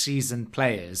such seasoned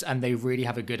players and they really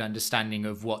have a good understanding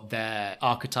of what their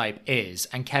archetype is.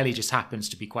 And Kelly just happens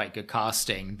to be quite good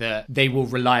casting that they will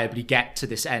reliably get to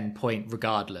this end point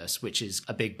regardless, which is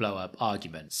a big blow up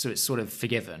argument. So it's sort of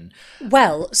forgiven.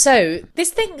 Well, so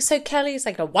Kelly is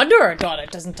like, no wonder her daughter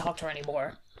doesn't talk to her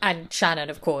anymore. And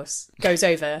Shannon, of course, goes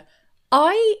over.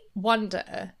 I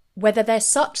wonder whether they're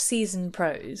such seasoned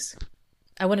pros.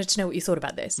 I wanted to know what you thought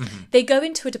about this. Mm-hmm. They go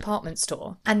into a department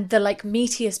store and the like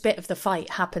meatiest bit of the fight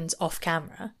happens off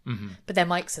camera, but their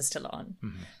mics are still on.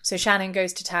 Mm-hmm. So Shannon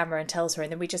goes to Tamara and tells her,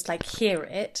 and then we just like hear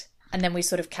it. And then we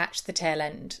sort of catch the tail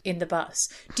end in the bus.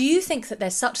 Do you think that they're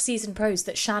such seasoned pros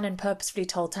that Shannon purposefully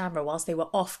told Tamara whilst they were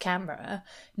off camera,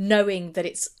 knowing that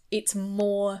it's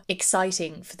more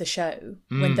exciting for the show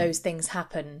when those things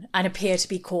happen and appear to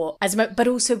be caught, but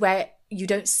also where you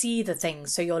don't see the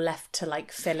things, so you're left to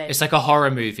like fill in. It's like a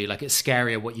horror movie, like it's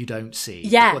scarier what you don't see.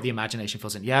 Yeah. Like what the imagination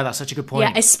fills in. Yeah, that's such a good point.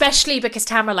 Yeah, especially because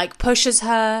Tamara like pushes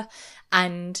her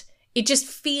and it just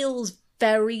feels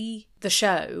very the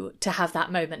show to have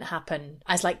that moment happen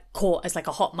as like caught as like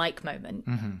a hot mic moment.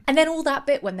 And then all that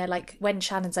bit when they're like, when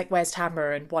Shannon's like, where's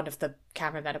Tamara? And one of the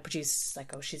cameramen or producers is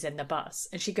like, oh, she's in the bus.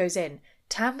 And she goes in,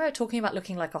 Tamara talking about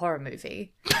looking like a horror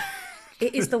movie.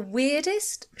 It is the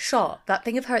weirdest shot, that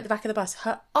thing of her at the back of the bus.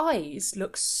 Her eyes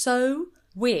look so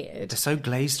weird. They're so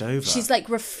glazed over. She's like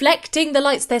reflecting the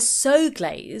lights. They're so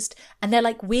glazed and they're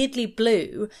like weirdly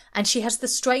blue. And she has the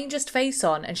strangest face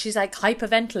on and she's like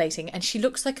hyperventilating and she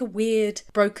looks like a weird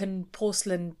broken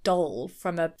porcelain doll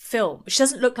from a film. She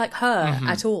doesn't look like her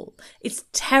at all. It's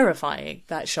terrifying,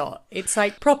 that shot. It's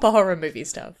like proper horror movie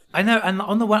stuff. I know. And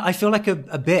on the one, I feel like a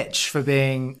bitch for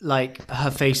being like,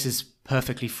 her face is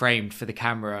perfectly framed for the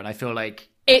camera. And I feel like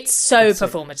it's so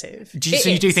performative. So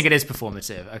you do think it is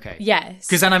performative? Okay. Yes.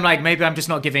 Because then I'm like, maybe I'm just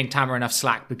not giving Tamara enough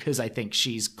slack because I think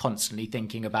she's constantly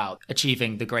thinking about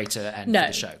achieving the greater end of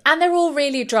the show. And they're all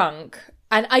really drunk.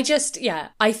 And I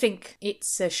think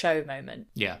it's a show moment.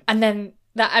 Yeah. And then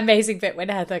That amazing bit when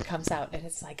Heather comes out and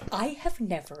it's like, I have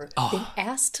never been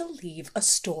asked to leave a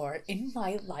store in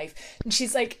my life. And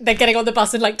she's like, they're getting on the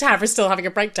bus and like Tara's still having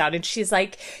a breakdown. And she's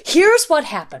like, here's what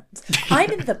happens.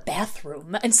 I'm in the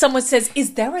bathroom and someone says,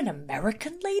 is there an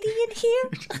American lady in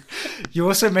here? You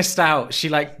also missed out. She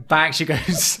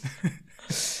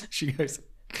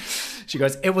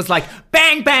goes, it was like,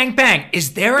 bang, bang, bang.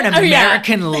 Is there an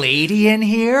American lady in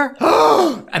here?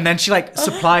 And then she like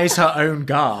supplies her own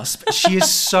gasp. She is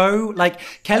so like,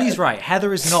 Kelly's right.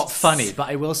 Heather is not funny, but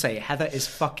I will say Heather is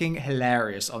fucking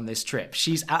hilarious on this trip.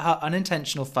 She's at her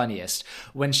unintentional funniest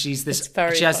when she's this,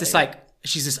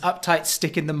 she's this uptight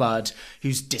stick in the mud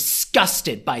who's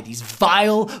disgusted by these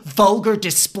vile, vulgar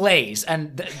displays.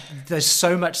 And there's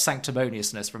so much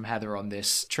sanctimoniousness from Heather on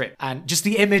this trip. And just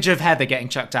the image of Heather getting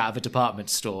chucked out of a department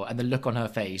store and the look on her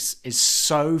face is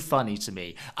so funny to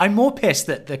me. I'm more pissed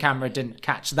that the camera didn't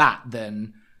catch that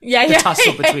than the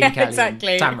tussle between Kelly and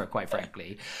Tamara, quite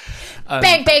frankly.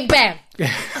 Bang, bang, bang.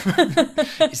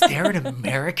 Is there an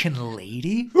American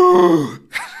lady?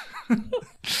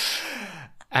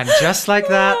 And just like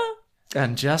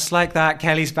that,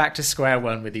 Kelly's back to square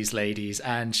one with these ladies,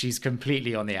 and she's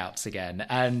completely on the outs again.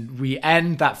 And we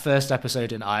end that first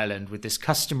episode in Ireland with this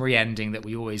customary ending that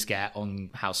we always get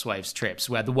on housewives' trips,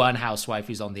 where the one housewife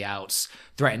who's on the outs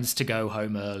threatens to go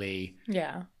home early.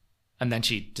 Yeah. And then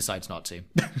she decides not to.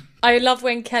 I love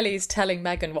when Kelly's telling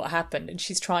Megan what happened and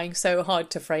she's trying so hard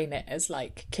to frame it as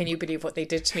like, can you believe what they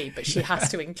did to me? But she has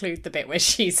to include the bit where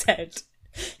she said,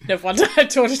 no wonder her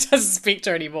daughter doesn't speak to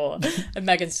her anymore. And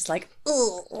Megan's just like,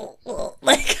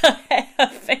 like her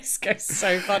face goes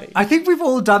so funny. I think we've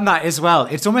all done that as well.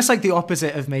 It's almost like the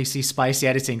opposite of Macy's spicy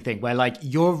editing thing, where like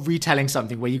you're retelling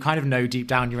something where you kind of know deep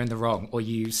down you're in the wrong, or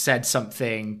you said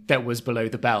something that was below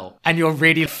the belt and you're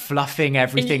really fluffing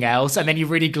everything else, and then you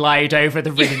really glide over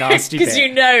the really nasty bit. Because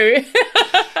you know.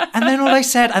 And then all I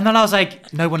said, and then I was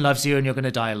like, no one loves you and you're going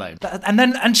to die alone.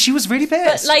 And she was really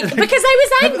pissed. But, like, because I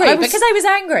was angry. I was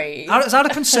angry. I was out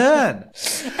of concern.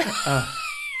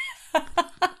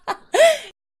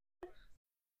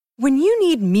 When you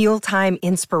need mealtime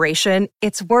inspiration,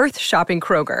 it's worth shopping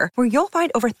Kroger, where you'll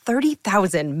find over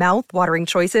 30,000 mouth-watering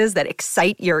choices that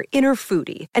excite your inner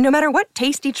foodie. And no matter what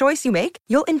tasty choice you make,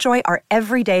 you'll enjoy our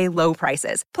everyday low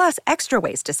prices, plus extra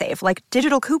ways to save, like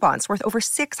digital coupons worth over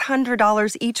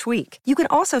 $600 each week. You can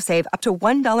also save up to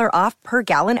 $1 off per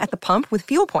gallon at the pump with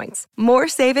fuel points. More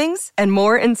savings and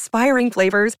more inspiring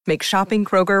flavors make shopping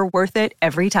Kroger worth it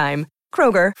every time.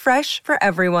 Kroger, fresh for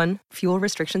everyone. Fuel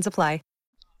restrictions apply.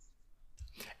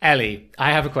 Ellie,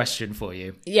 I have a question for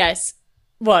you. Yes.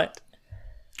 What?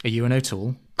 Are you an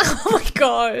O'Toole? Oh my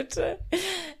god.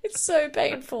 It's so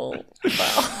painful. That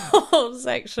whole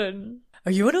section.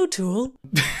 Are you an O'Toole?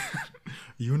 Are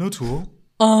you an O'Toole?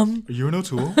 Are you an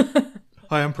O'Toole?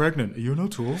 Hi, I'm pregnant. Are you an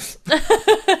O'Toole?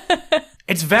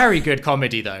 It's very good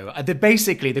comedy, though.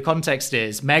 Basically, the context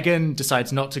is Megan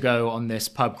decides not to go on this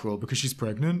pub crawl because she's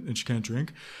pregnant and she can't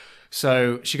drink.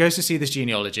 So she goes to see this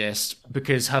genealogist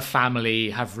because her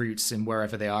family have roots in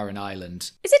wherever they are in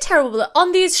Ireland. Is it terrible that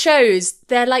on these shows,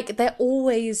 they're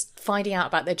always finding out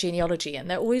about their genealogy and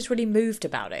they're always really moved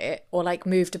about it, or like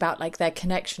moved about like their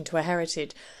connection to a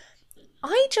heritage.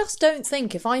 I just don't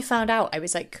think if I found out I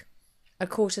was like a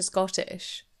quarter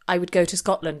Scottish, I would go to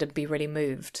Scotland and be really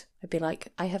moved. I'd be like,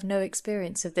 I have no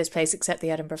experience of this place except the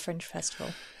Edinburgh Fringe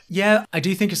Festival. Yeah, I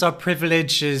do think it's our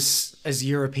privilege as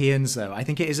Europeans, though. I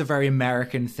think it is a very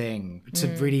American thing to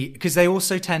really... Because they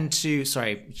also tend to...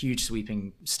 Sorry, huge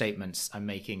sweeping statements I'm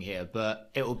making here, but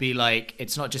it will be like,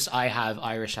 it's not just I have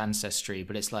Irish ancestry,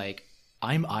 but it's like,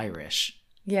 I'm Irish.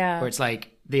 Yeah. Or it's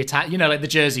like like the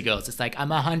Jersey Girls. It's like, I'm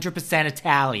 100%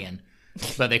 Italian.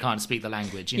 But they can't speak the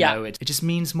language, you know. It just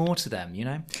means more to them, you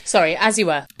know. Sorry, as you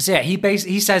were. So yeah,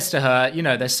 he says to her,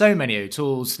 there's so many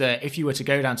O'Tooles that if you were to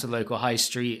go down to the local high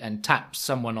street and tap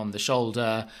someone on the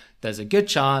shoulder, there's a good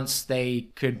chance they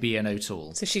could be an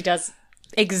O'Toole. So she does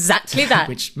exactly that.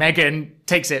 Which Megan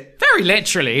takes it very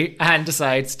literally and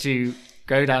decides to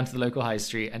go down to the local high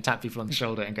street and tap people on the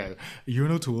shoulder and go, are you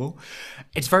an O'Toole?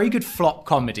 It's very good flop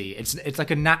comedy. It's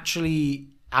like a naturally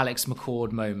Alex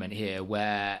McCord moment here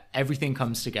where everything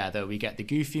comes together. We get the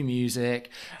goofy music,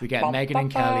 we get Megan and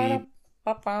Kelly.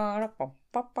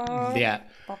 Yeah.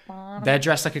 They're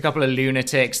dressed like a couple of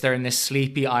lunatics. They're in this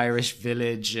sleepy Irish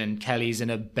village and Kelly's in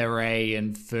a beret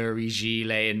and furry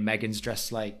gilet and Megan's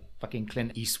dressed like fucking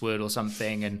Clint Eastwood or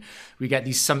something. And we get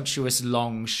these sumptuous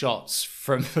long shots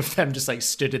of them just like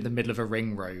stood in the middle of a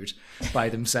ring road by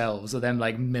themselves, or them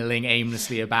like milling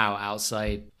aimlessly about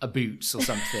outside a Boots or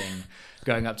something.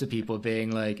 Going up to people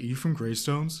being like, are you from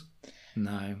Greystones?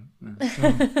 No.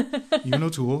 You an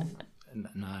O'Toole?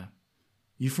 No.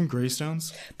 You from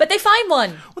Greystones? But they find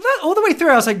one. Well, all the way through,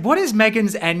 I was like, what is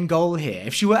Megan's end goal here?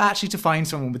 If she were actually to find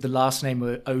someone with the last name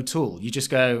O'Toole, you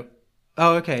just go,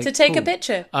 oh, okay. To take a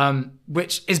picture.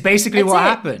 Which is basically what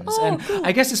happens. Oh, and cool.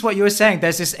 I guess it's what you were saying.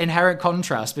 There's this inherent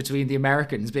contrast between the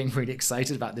Americans being really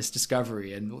excited about this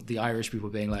discovery and the Irish people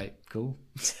being like, cool.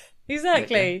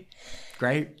 Exactly.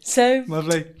 Great. So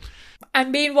lovely.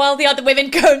 And meanwhile, the other women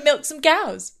go and milk some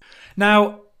cows.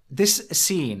 Now, this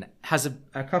scene has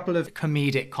a couple of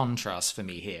comedic contrasts for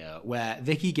me here, where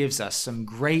Vicky gives us some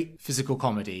great physical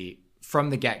comedy from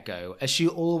the get-go, as she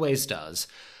always does,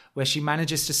 where she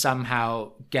manages to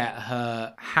somehow get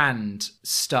her hand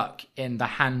stuck in the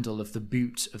handle of the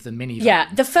boot of the minivan. Yeah,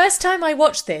 the first time I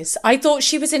watched this, I thought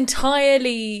she was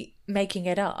entirely making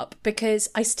it up, because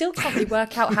I still can't really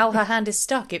work out how her hand is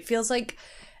stuck. It feels like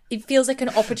an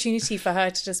opportunity for her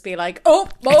to just be like,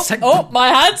 my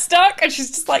hand's stuck, and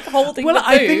she's just like holding the boot.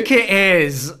 I think it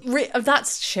is. That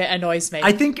shit annoys me.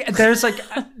 I think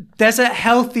there's a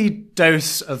healthy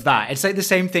dose of that. It's like the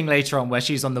same thing later on where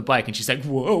she's on the bike and she's like,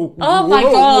 whoa, oh my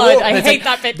God, whoa. I hate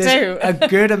that bit too. A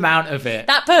good amount of it.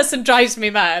 That person drives me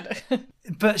mad.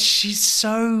 But she's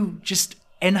so just...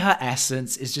 in her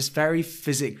essence, is just very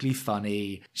physically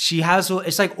funny. She has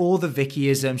it's like all the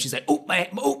Vickyism. She's like,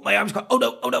 my arm's gone. Oh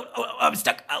no, I'm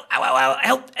stuck. Ow,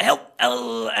 help.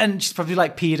 And she's probably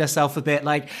like peed herself a bit.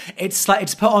 Like it's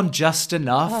put on just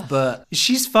enough, but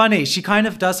she's funny. She kind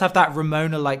of does have that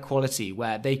Ramona-like quality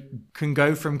where they can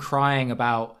go from crying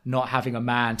about not having a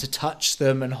man to touch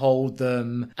them and hold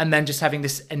them, and then just having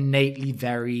this innately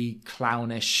very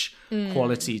clownish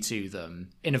quality to them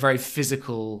in a very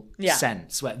physical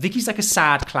sense, where Vicky's like a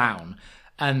sad clown,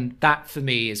 and that for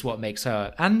me is what makes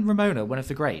her and Ramona one of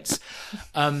the greats.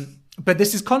 But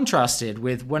this is contrasted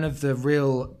with one of the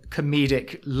real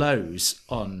comedic lows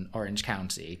on Orange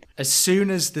County. As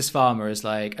soon as this farmer is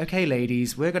like, okay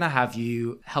ladies, we're gonna have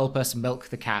you help us milk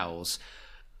the cows,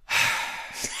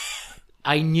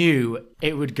 I knew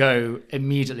it would go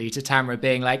immediately to Tamara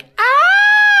being like,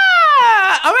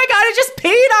 oh my God, it just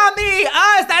peed on me.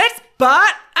 Oh, is that its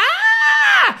butt?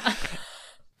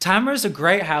 Tamara's a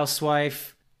great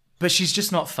housewife, but she's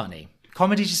just not funny.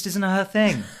 Comedy just isn't her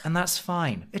thing, and that's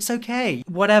fine. It's okay.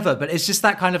 Whatever, but it's just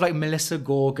that kind of like Melissa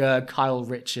Gorga, Kyle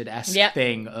Richard-esque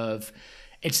thing of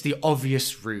it's the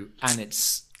obvious route, and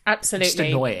it's absolutely just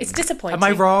annoying. It's disappointing. Am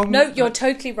I wrong? No, you're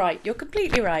totally right. You're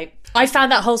completely right. I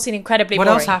found that whole scene incredibly boring.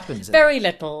 What else happens? Very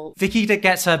little. Vicky that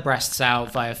gets her breasts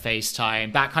out via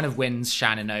FaceTime. That kind of wins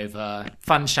Shannon over.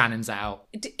 Fun Shannon's out.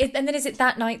 And then is it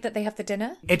that night that they have the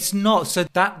dinner? It's not. So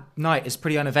that night is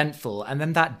pretty uneventful. And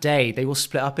then that day they will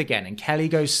split up again. And Kelly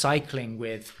goes cycling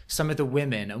with some of the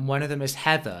women. And one of them is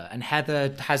Heather. And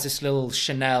Heather has this little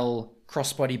Chanel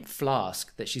crossbody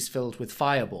flask that she's filled with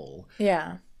Fireball.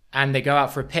 Yeah. And they go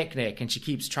out for a picnic, and she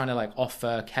keeps trying to like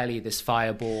offer Kelly this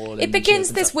Fireball. It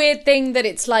begins this weird thing that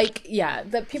it's like,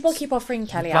 that people keep offering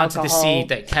Kelly alcohol. Planted the seed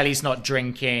that Kelly's not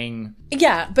drinking.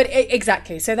 Yeah, but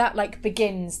exactly. So that like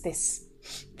begins this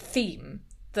theme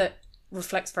that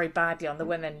reflects very badly on the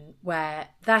women, where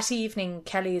that evening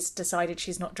Kelly has decided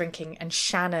she's not drinking, and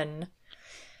Shannon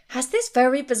has this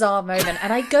very bizarre moment.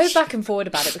 And I go back and forward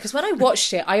about it, because when I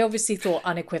watched it, I obviously thought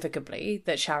unequivocally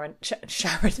that Sharon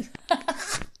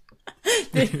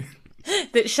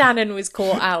that Shannon was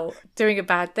caught out doing a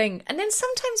bad thing. And then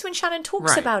sometimes when Shannon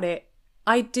talks about it,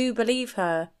 I do believe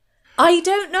her. I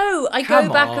don't know. I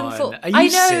go back and forth. Are you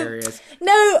serious?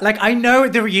 No. Like, I know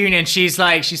at the reunion, she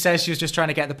says she was just trying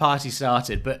to get the party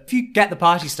started. But if you get the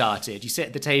party started, you sit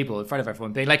at the table in front of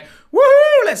everyone being like,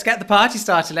 woohoo, let's get the party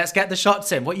started. Let's get the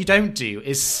shots in. What you don't do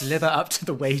is slither up to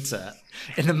the waiter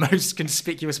in the most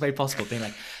conspicuous way possible, being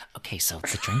like, okay, so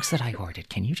the drinks that I ordered,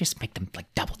 can you just make them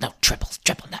like double, no, triple,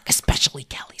 no, especially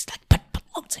Kelly's, like put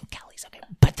loads in Kelly's, okay?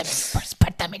 Put them in your purse,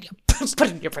 put them in your purse, put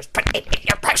it in your purse, put it in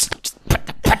your purse, just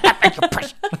put them in your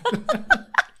purse.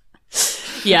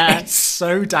 Yeah. It's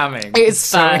so damning. It's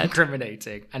so bad.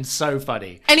 Incriminating and so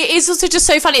funny. And it is also just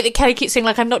so funny that Kelly keeps saying,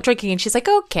 like, I'm not drinking, and she's like,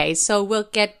 okay, so we'll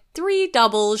get 3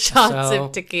 double shots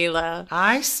of tequila.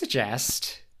 I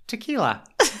suggest tequila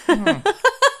for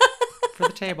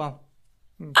the table.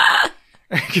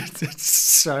 It's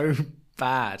so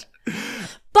bad.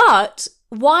 But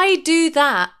why do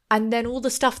that, and then all the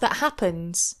stuff that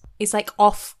happens is like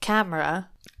off camera?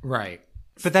 Right.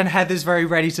 But then Heather's very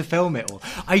ready to film it all.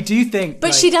 I do think...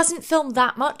 But she doesn't film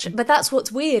that much. But that's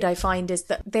what's weird, I find, is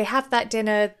that they have that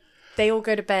dinner, they all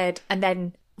go to bed, and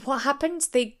then what happens?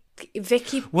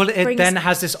 Vicky then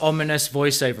has this ominous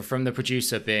voiceover from the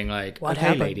producer being like, what okay,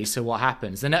 happened? ladies, so what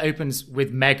happens? Then it opens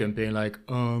with Megan being like,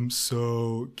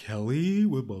 so Kelly,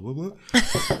 blah, blah,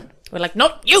 blah. We're like,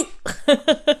 not you!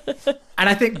 And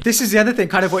I think this is the other thing,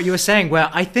 kind of what you were saying, where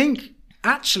I think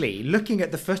actually looking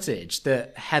at the footage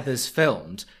that Heather's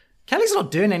filmed, Kelly's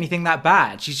not doing anything that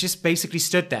bad. She's just basically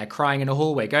stood there crying in a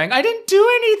hallway going, I didn't do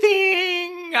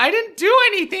anything. I didn't do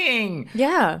anything.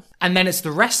 Yeah. And then it's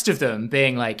the rest of them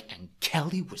being like, and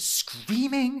Kelly was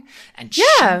screaming and she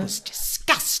was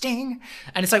disgusting.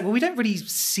 And it's like, well, we don't really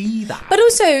see that. But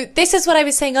also, this is what I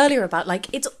was saying earlier about, like,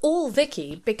 it's all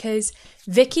Vicky, because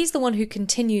Vicky's the one who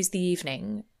continues the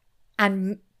evening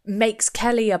and makes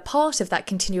Kelly a part of that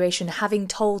continuation, having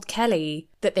told Kelly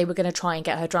that they were going to try and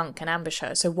get her drunk and ambush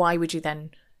her. So why would you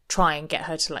then try and get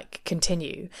her to, like,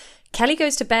 continue? Kelly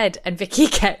goes to bed and Vicky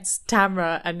gets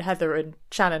Tamra and Heather and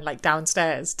Shannon, like,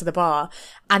 downstairs to the bar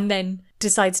and then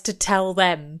decides to tell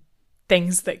them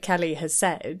things that Kelly has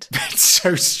said. It's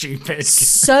so stupid.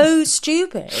 So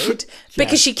stupid.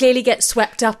 Because she clearly gets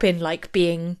swept up in, like,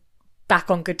 being back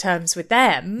on good terms with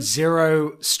them.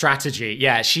 Zero strategy.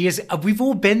 Yeah, she is. We've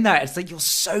all been there. It's like, you're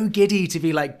so giddy to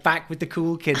be like back with the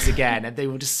cool kids again, and they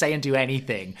will just say and do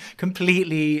anything.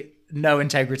 Completely no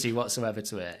integrity whatsoever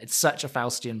to it. It's such a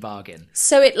Faustian bargain.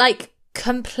 So it like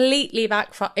completely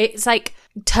backfire. It's like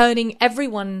turning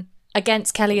everyone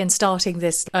against Kelly and starting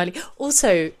this early.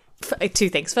 Also, two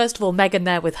things. First of all, Megan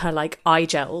there with her like eye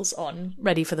gels on,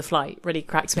 ready for the flight, really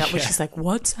cracks me up. When she's like,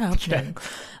 "What's happening?"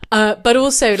 But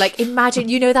also, like, imagine,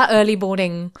 you know, that early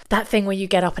morning, that thing where you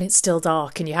get up and it's still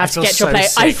dark and you have to get your plate.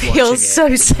 I feel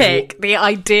so sick. The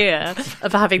idea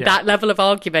of having that level of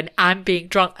argument and being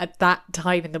drunk at that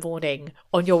time in the morning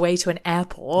on your way to an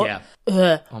airport. Yeah.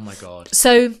 Ugh. Oh my God.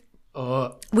 So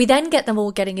we then get them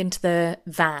all getting into the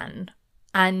van,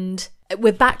 and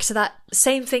we're back to that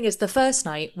same thing as the first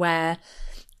night where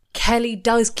Kelly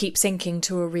does keep sinking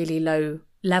to a really low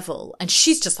level, and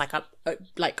she's just like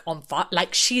on fire,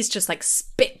 like she's just like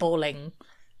spitballing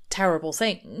terrible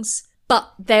things,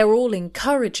 but they're all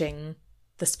encouraging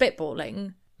the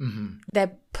spitballing. Mm-hmm.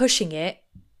 They're pushing it,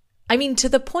 I mean, to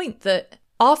the point that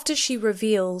after she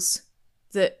reveals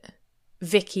that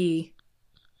Vicky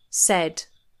said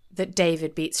that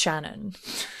David beats Shannon,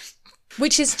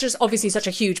 which is just obviously such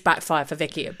a huge backfire for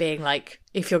Vicky of being like,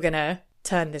 if you're gonna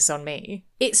turn this on me.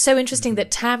 It's so interesting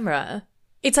that Tamra,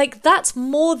 it's like, that's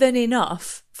more than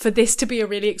enough for this to be a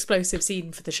really explosive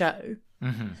scene for the show.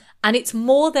 Mm-hmm. And it's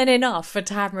more than enough for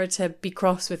Tamra to be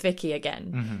cross with Vicky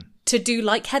again. To do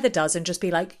like Heather does and just be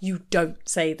like, you don't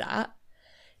say that.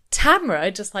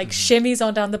 Tamra just like shimmies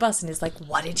on down the bus and is like,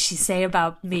 what did she say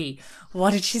about me?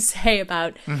 What did she say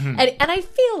about... And I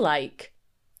feel like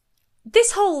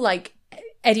this whole like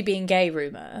Eddie being gay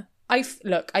rumour, I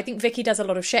think Vicky does a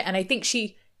lot of shit, and I think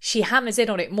she hammers in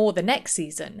on it more the next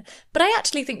season. But I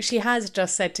actually think she has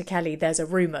just said to Kelly, there's a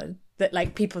rumour that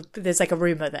like there's like a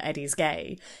rumour that Eddie's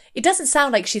gay. It doesn't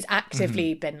sound like she's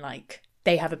actively been like,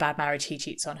 they have a bad marriage, he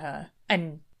cheats on her,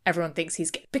 and everyone thinks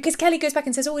he's gay. Because Kelly goes back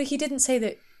and says, oh, he didn't say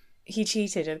that he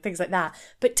cheated and things like that.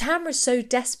 But Tamra's so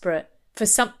desperate for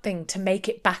something to make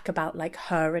it back about like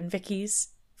her and Vicky's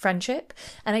friendship.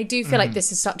 And I do feel like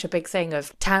this is such a big thing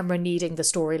of Tamra needing the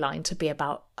storyline to be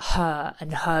about her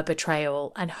and her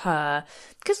betrayal and her,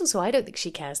 because also I don't think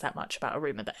she cares that much about a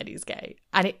rumour that Eddie's gay.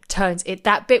 And it turns it,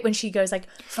 that bit when she goes like,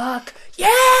 fuck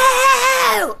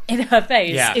you in her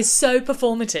face is so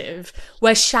performative,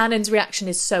 where Shannon's reaction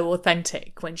is so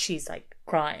authentic when she's like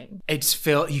crying.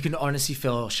 You can honestly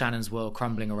feel Shannon's world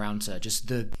crumbling around her. Just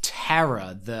the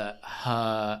terror that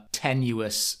her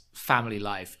tenuous family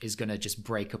life is going to just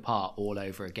break apart all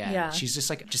over again. Yeah. She's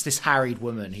just like this harried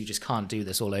woman who just can't do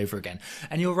this all over again.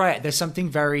 And you're right, there's something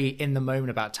very in the moment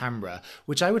about Tamra,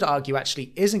 which I would argue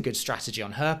actually isn't good strategy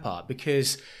on her part,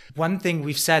 because one thing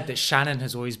we've said that Shannon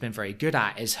has always been very good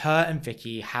at is her and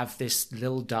Vicky have this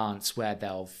little dance where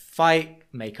they'll fight,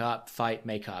 make up,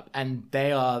 and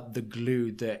they are the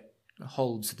glue that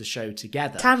holds the show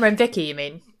together. Tamra and Vicky, you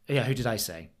mean? Yeah, who did I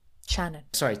say? Shannon.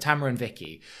 Sorry, Tamra and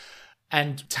Vicky.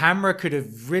 And Tamra could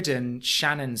have ridden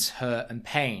Shannon's hurt and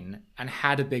pain and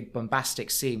had a big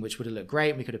bombastic scene, which would have looked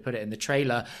great. We could have put it in the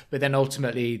trailer, but then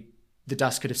ultimately the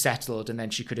dust could have settled and then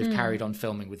she could have carried on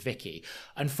filming with Vicky.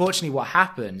 Unfortunately, what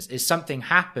happens is something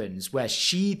happens where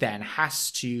she then has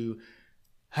to,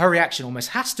 her reaction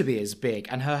almost has to be as big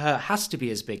and her hurt has to be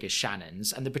as big as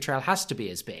Shannon's and the betrayal has to be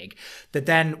as big, that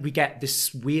then we get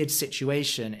this weird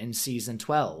situation in season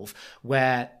 12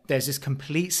 where there's this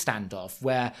complete standoff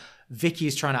where Vicky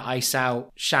is trying to ice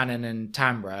out Shannon and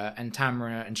Tamra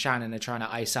and Shannon are trying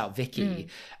to ice out Vicky.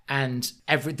 And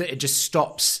it just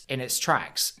stops in its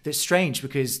tracks. That's strange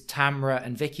because Tamra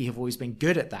and Vicky have always been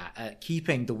good at that, at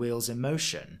keeping the wheels in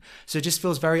motion. So it just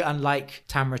feels very unlike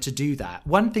Tamra to do that.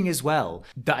 One thing as well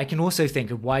that I can also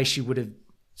think of why she would have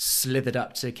slithered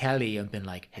up to Kelly and been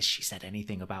like, has she said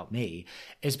anything about me?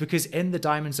 Is because in the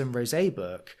Diamonds and Rosé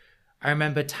book, I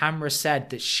remember Tamra said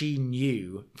that she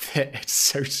knew that, it's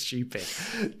so stupid,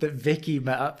 that Vicky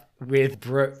met up with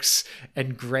Brooks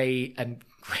and with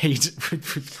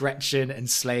Gretchen and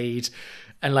Slade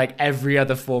and like every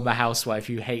other former housewife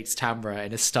who hates Tamra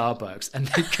in a Starbucks, and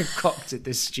they concocted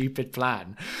this stupid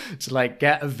plan to like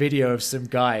get a video of some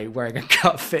guy wearing a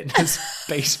Cut Fitness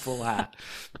baseball hat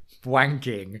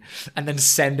wanking and then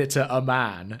send it to a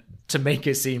man to make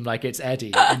it seem like it's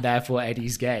Eddie and therefore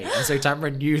Eddie's gay. And so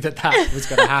Tamra knew that was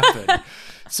going to happen.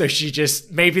 So she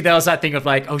just, maybe there was that thing of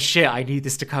like, oh shit, I need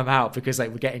this to come out because like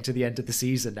we're getting to the end of the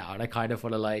season now and I kind of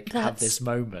want to like have this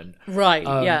moment. Right,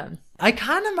 yeah. I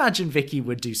can imagine Vicky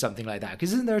would do something like that,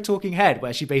 because isn't there a talking head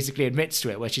where she basically admits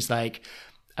to it, where she's like,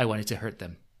 I wanted to hurt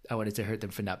them. I wanted to hurt them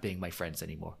for not being my friends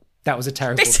anymore. That was a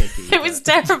terrible Vicky. It was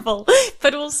terrible.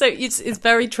 But also, it's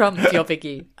very Trump, your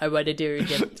Vicky. I want to do it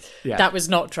again. Yeah. That was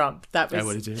not Trump. That was... I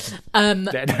want to do it.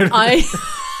 That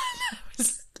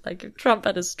was like Trump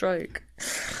had a stroke.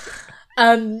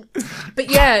 But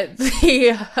yeah,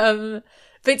 but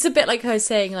it's a bit like her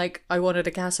saying, like, I wanted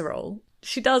a casserole.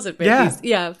 She does it, but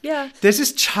yeah. There's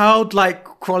this childlike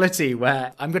quality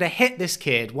where I'm going to hit this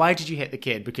kid. Why did you hit the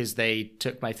kid? Because they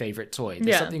took my favorite toy.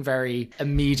 There's something very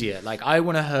immediate. Like, I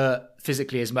want to hurt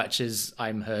physically as much as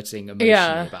I'm hurting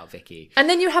emotionally about Vicky. And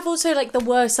then you have also like the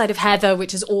worst side of Heather,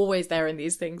 which is always there in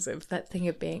these things, of that thing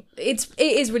of being, it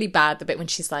is really bad, the bit when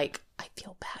she's like, I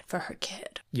feel bad for her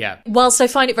kid. Yeah. Whilst I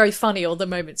find it very funny, all the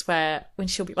moments when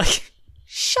she'll be like,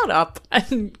 shut up.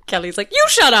 And Kelly's like, you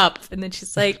shut up. And then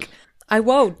she's like, I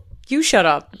won't. You shut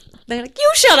up. They're like,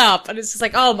 you shut up. And it's just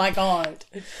like, oh my God.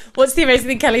 What's the amazing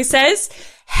thing Kelly says?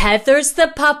 Heather's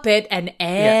the puppet and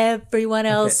everyone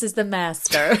else is the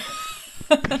master.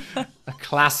 A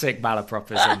classic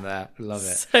malapropism there. Love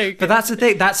it. So good. But that's the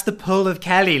thing. That's the pull of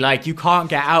Kelly. Like, you can't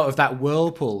get out of that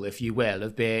whirlpool, if you will,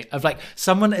 of like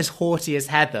someone as haughty as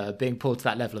Heather being pulled to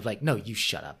that level of like, no, you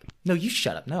shut up. No, you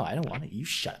shut up. No, I don't want it. You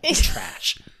shut up. You're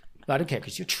trash. I don't care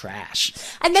because you're trash.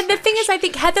 And then the thing is, I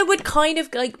think Heather would kind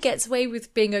of like gets away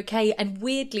with being okay, and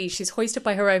weirdly she's hoisted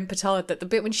by her own petard. That the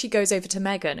bit when she goes over to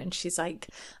Megan and she's like,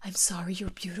 I'm sorry your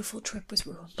beautiful trip was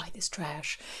ruined by this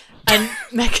trash, and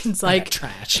Megan's like,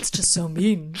 trash, it's just so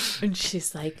mean. And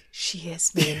she's like, she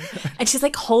is mean. And she's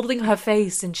like holding her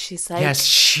face and she's like, yes,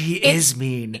 she is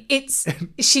mean.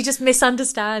 She just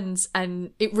misunderstands.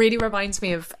 And it really reminds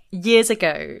me of years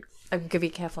ago, I'm going to be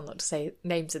careful not to say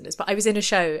names in this, but I was in a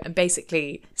show and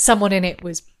basically someone in it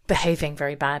was behaving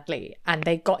very badly and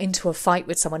they got into a fight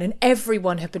with someone, and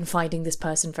everyone had been finding this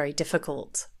person very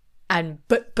difficult and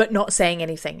but not saying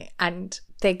anything. And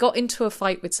they got into a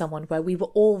fight with someone where we were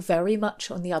all very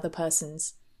much on the other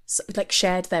person's, like,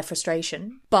 shared their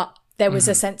frustration, but there was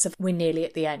a sense of, we're nearly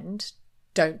at the end,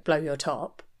 don't blow your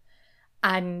top.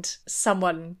 And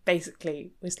someone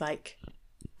basically was like,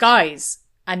 guys,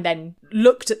 and then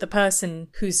looked at the person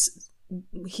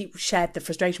he shared the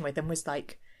frustration with and was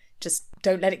like, just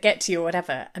don't let it get to you or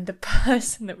whatever. And the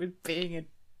person that was being a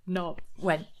knob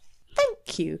went,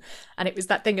 thank you. And it was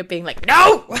that thing of being like,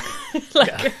 no!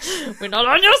 Like, we're not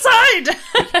on your side!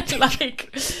 Like,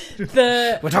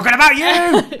 we're talking about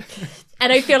you!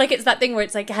 And I feel like it's that thing where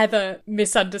it's like Heather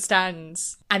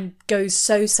misunderstands and goes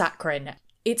so saccharine.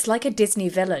 It's like a Disney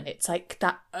villain. It's like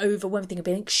that overwhelming thing of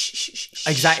being like, shh, shh, shh.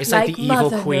 Exactly. It's like the evil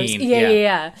queen.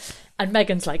 Yeah. And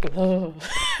Megan's like, oh.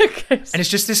 And it's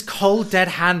just this cold, dead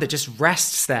hand that just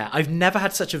rests there. I've never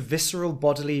had such a visceral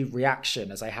bodily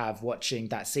reaction as I have watching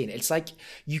that scene. It's like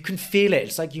you can feel it.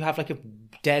 It's like you have like a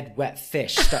dead, wet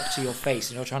fish stuck to your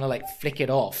face and you're trying to like flick it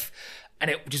off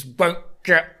and it just won't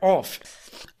get off.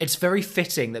 It's very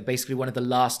fitting that basically one of the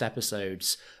last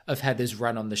episodes of Heather's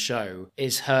run on the show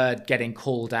is her getting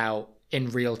called out in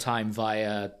real time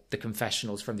via the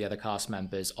confessionals from the other cast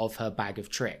members of her bag of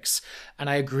tricks. And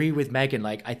I agree with Megan,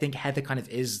 like, I think Heather kind of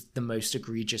is the most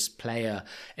egregious player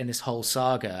in this whole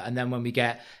saga. And then when we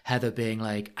get Heather being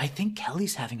like, I think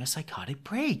Kelly's having a psychotic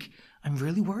break, I'm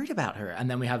really worried about her. And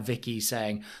then we have Vicky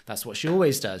saying, that's what she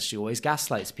always does. She always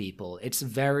gaslights people. It's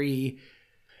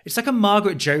like a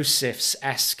Margaret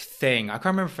Josephs-esque thing. I can't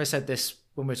remember if I said this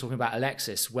when we were talking about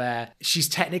Alexis, where she's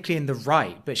technically in the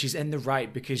right, but she's in the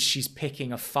right because she's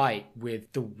picking a fight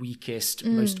with the weakest,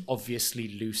 most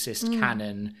obviously loosest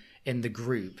cannon in the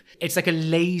group. It's like a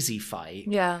lazy fight.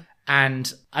 Yeah.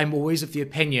 And I'm always of the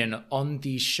opinion on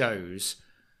these shows,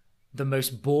 the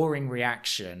most boring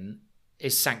reaction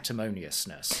is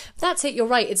sanctimoniousness. That's it, you're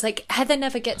right. It's like Heather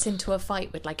never gets into a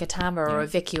fight with like a Tamara or a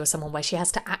Vicky or someone where she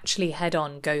has to actually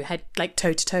go like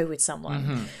toe to toe with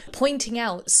someone. Pointing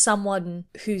out someone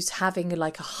who's having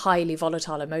like a highly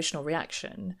volatile emotional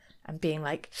reaction and being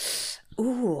like,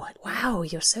 ooh, wow,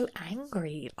 you're so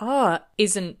angry.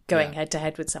 Isn't going head to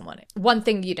head with someone. One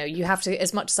thing, you have to,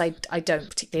 as much as I don't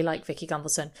particularly like Vicky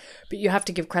Gunvalson, but you have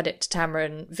to give credit to Tamara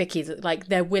and Vicky that like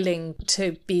they're willing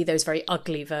to be those very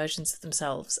ugly versions of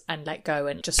themselves and let go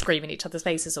and just scream in each other's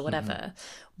faces or whatever,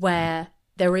 where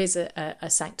there is a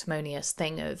sanctimonious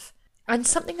thing of, and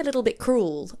something a little bit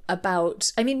cruel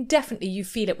about, I mean, definitely you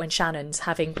feel it when Shannon's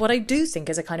having what I do think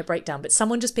is a kind of breakdown, but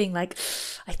someone just being like,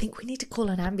 I think we need to call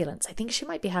an ambulance. I think she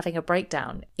might be having a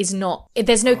breakdown is not,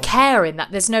 there's no care in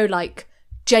that. There's no like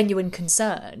genuine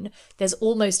concern. There's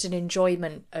almost an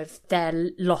enjoyment of their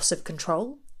loss of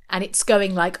control. And it's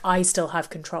going like, I still have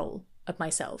control of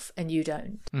myself and you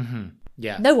don't. Mm-hmm.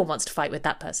 Yeah. No one wants to fight with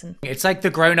that person. It's like the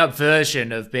grown-up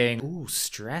version of being, ooh,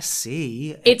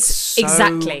 stressy. It's so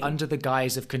exactly under the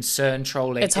guise of concern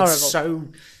trolling. It's horrible. It's so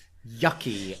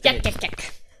yucky.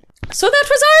 Yuck. So that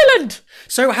was Ireland.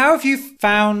 So how have you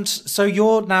found, so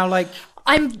you're now like...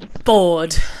 I'm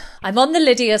bored. I'm on the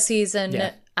Lydia season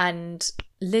and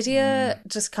Lydia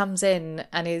just comes in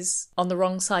and is on the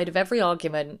wrong side of every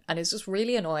argument and is just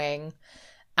really annoying.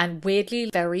 And weirdly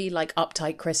very, like,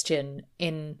 uptight Christian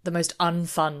in the most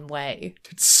unfun way.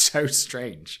 It's so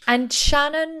strange. And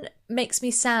Shannon makes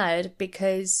me sad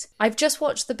because I've just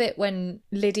watched the bit when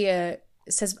Lydia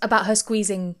says about her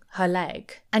squeezing her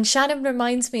leg. And Shannon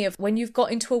reminds me of when you've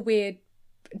got into a weird...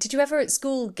 Did you ever at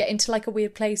school get into, like, a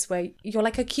weird place where you're,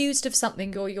 like, accused of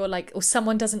something or you're, like... Or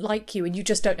someone doesn't like you and you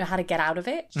just don't know how to get out of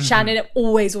it? Mm-hmm. Shannon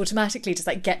always automatically just,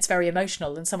 like, gets very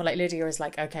emotional. And someone like Lydia is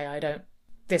like, okay,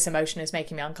 this emotion is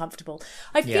making me uncomfortable.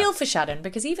 I feel for Shannon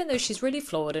because even though she's really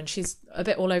flawed and she's a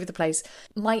bit all over the place,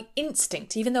 my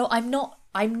instinct, even though I'm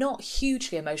not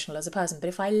hugely emotional as a person, but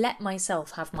if I let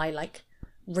myself have my like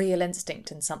real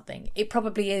instinct in something, it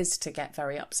probably is to get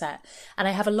very upset. And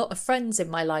I have a lot of friends in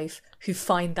my life who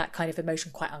find that kind of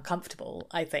emotion quite uncomfortable,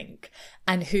 I think,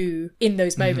 and who in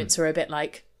those moments are a bit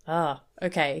like,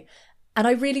 okay. And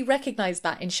I really recognise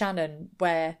that in Shannon,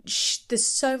 where there's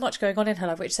so much going on in her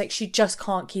life, which is like she just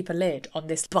can't keep a lid on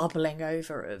this bubbling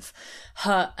over of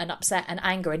hurt and upset and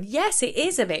anger. And yes, it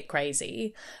is a bit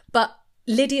crazy, but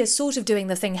Lydia's sort of doing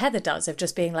the thing Heather does of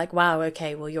just being like, wow,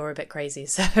 okay, well, you're a bit crazy,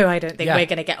 so I don't think we're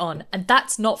going to get on. And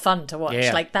that's not fun to watch.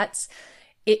 Yeah. Like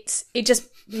it just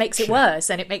makes it worse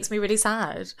and it makes me really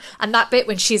sad. And that bit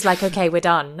when she's like, okay, we're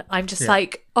done, I'm just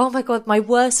like, oh my God, my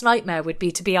worst nightmare would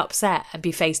be to be upset and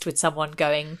be faced with someone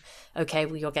going, okay,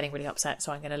 well, you're getting really upset,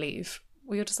 so I'm going to leave.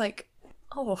 Well, you're just like,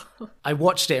 oh. I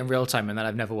watched it in real time and then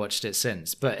I've never watched it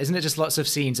since. But isn't it just lots of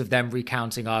scenes of them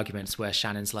recounting arguments where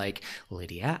Shannon's like,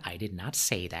 Lydia, I did not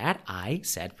say that. I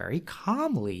said very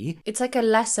calmly. It's like a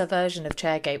lesser version of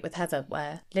Chairgate with Heather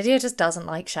where Lydia just doesn't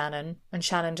like Shannon and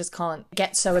Shannon just can't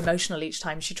get so emotional each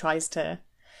time she tries to.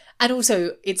 And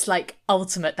also it's like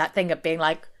ultimate that thing of being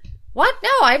like, what? No,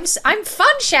 I'm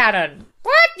fun, Shannon.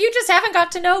 What? You just haven't got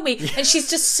to know me. And she's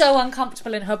just so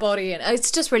uncomfortable in her body. And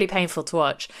it's just really painful to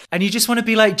watch. And you just want to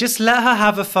be like, just let her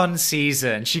have a fun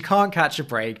season. She can't catch a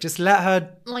break. Just let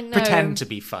her pretend to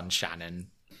be fun, Shannon.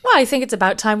 Well, I think it's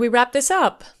about time we wrap this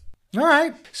up. All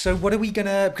right. So what are we going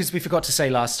to, because we forgot to say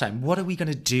last time, what are we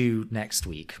going to do next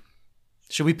week?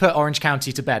 Should we put Orange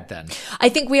County to bed then? I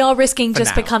think we are risking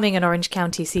just becoming an Orange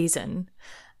County season.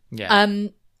 Yeah.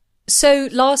 So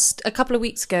a couple of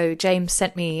weeks ago, James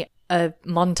sent me a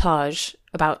montage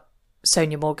about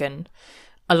Sonia Morgan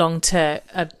along to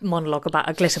a monologue about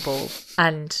a glitter ball,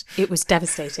 and it was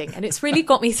devastating. And it's really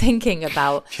got me thinking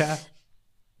about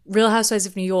Real Housewives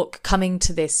of New York coming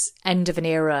to this end of an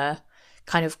era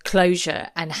kind of closure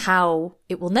and how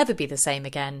it will never be the same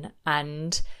again.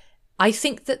 And I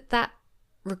think that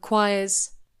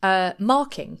requires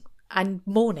marking and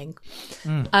mourning.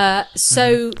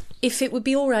 So if it would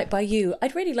be all right by you,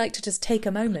 I'd really like to just take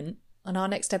a moment on our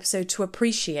next episode to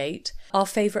appreciate our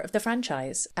favourite of the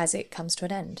franchise as it comes to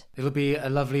an end. It'll be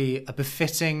a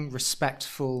befitting,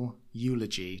 respectful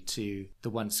eulogy to the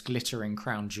once glittering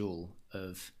crown jewel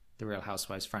of the Real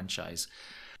Housewives franchise.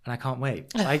 And I can't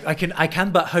wait. I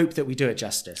can but hope that we do it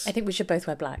justice. I think we should both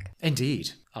wear black.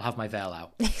 Indeed. I'll have my veil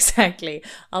out. Exactly.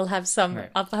 I'll have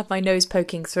I'll have my nose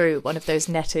poking through one of those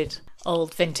netted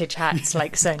old vintage hats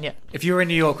like Sonia. If you were in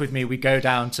New York with me, we'd go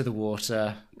down to the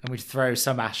water and we'd throw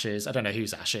some ashes. I don't know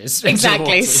whose ashes.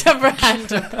 Exactly. Some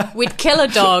random. We'd kill a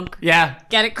dog. Yeah.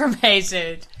 Get it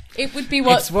cremated. It would be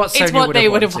it's what they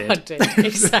would have wanted.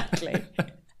 Exactly.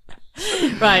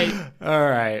 Right. All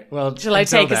right. Well, shall I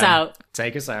take us out?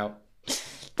 Take us out.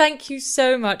 Thank you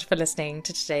so much for listening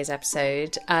to today's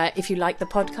episode. If you like the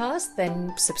podcast,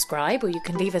 then subscribe, or you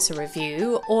can leave us a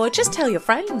review, or just tell your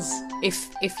friends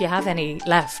if you have any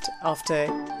left after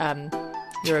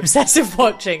your obsessive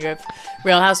watching of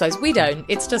Real Housewives. We don't.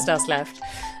 It's just us left.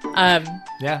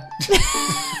 Yeah.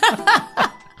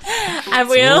 And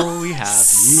we'll we have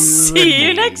see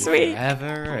you next week.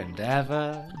 Forever and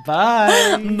ever.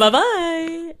 Bye.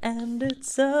 Bye-bye. And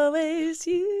it's always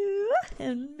you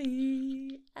and me.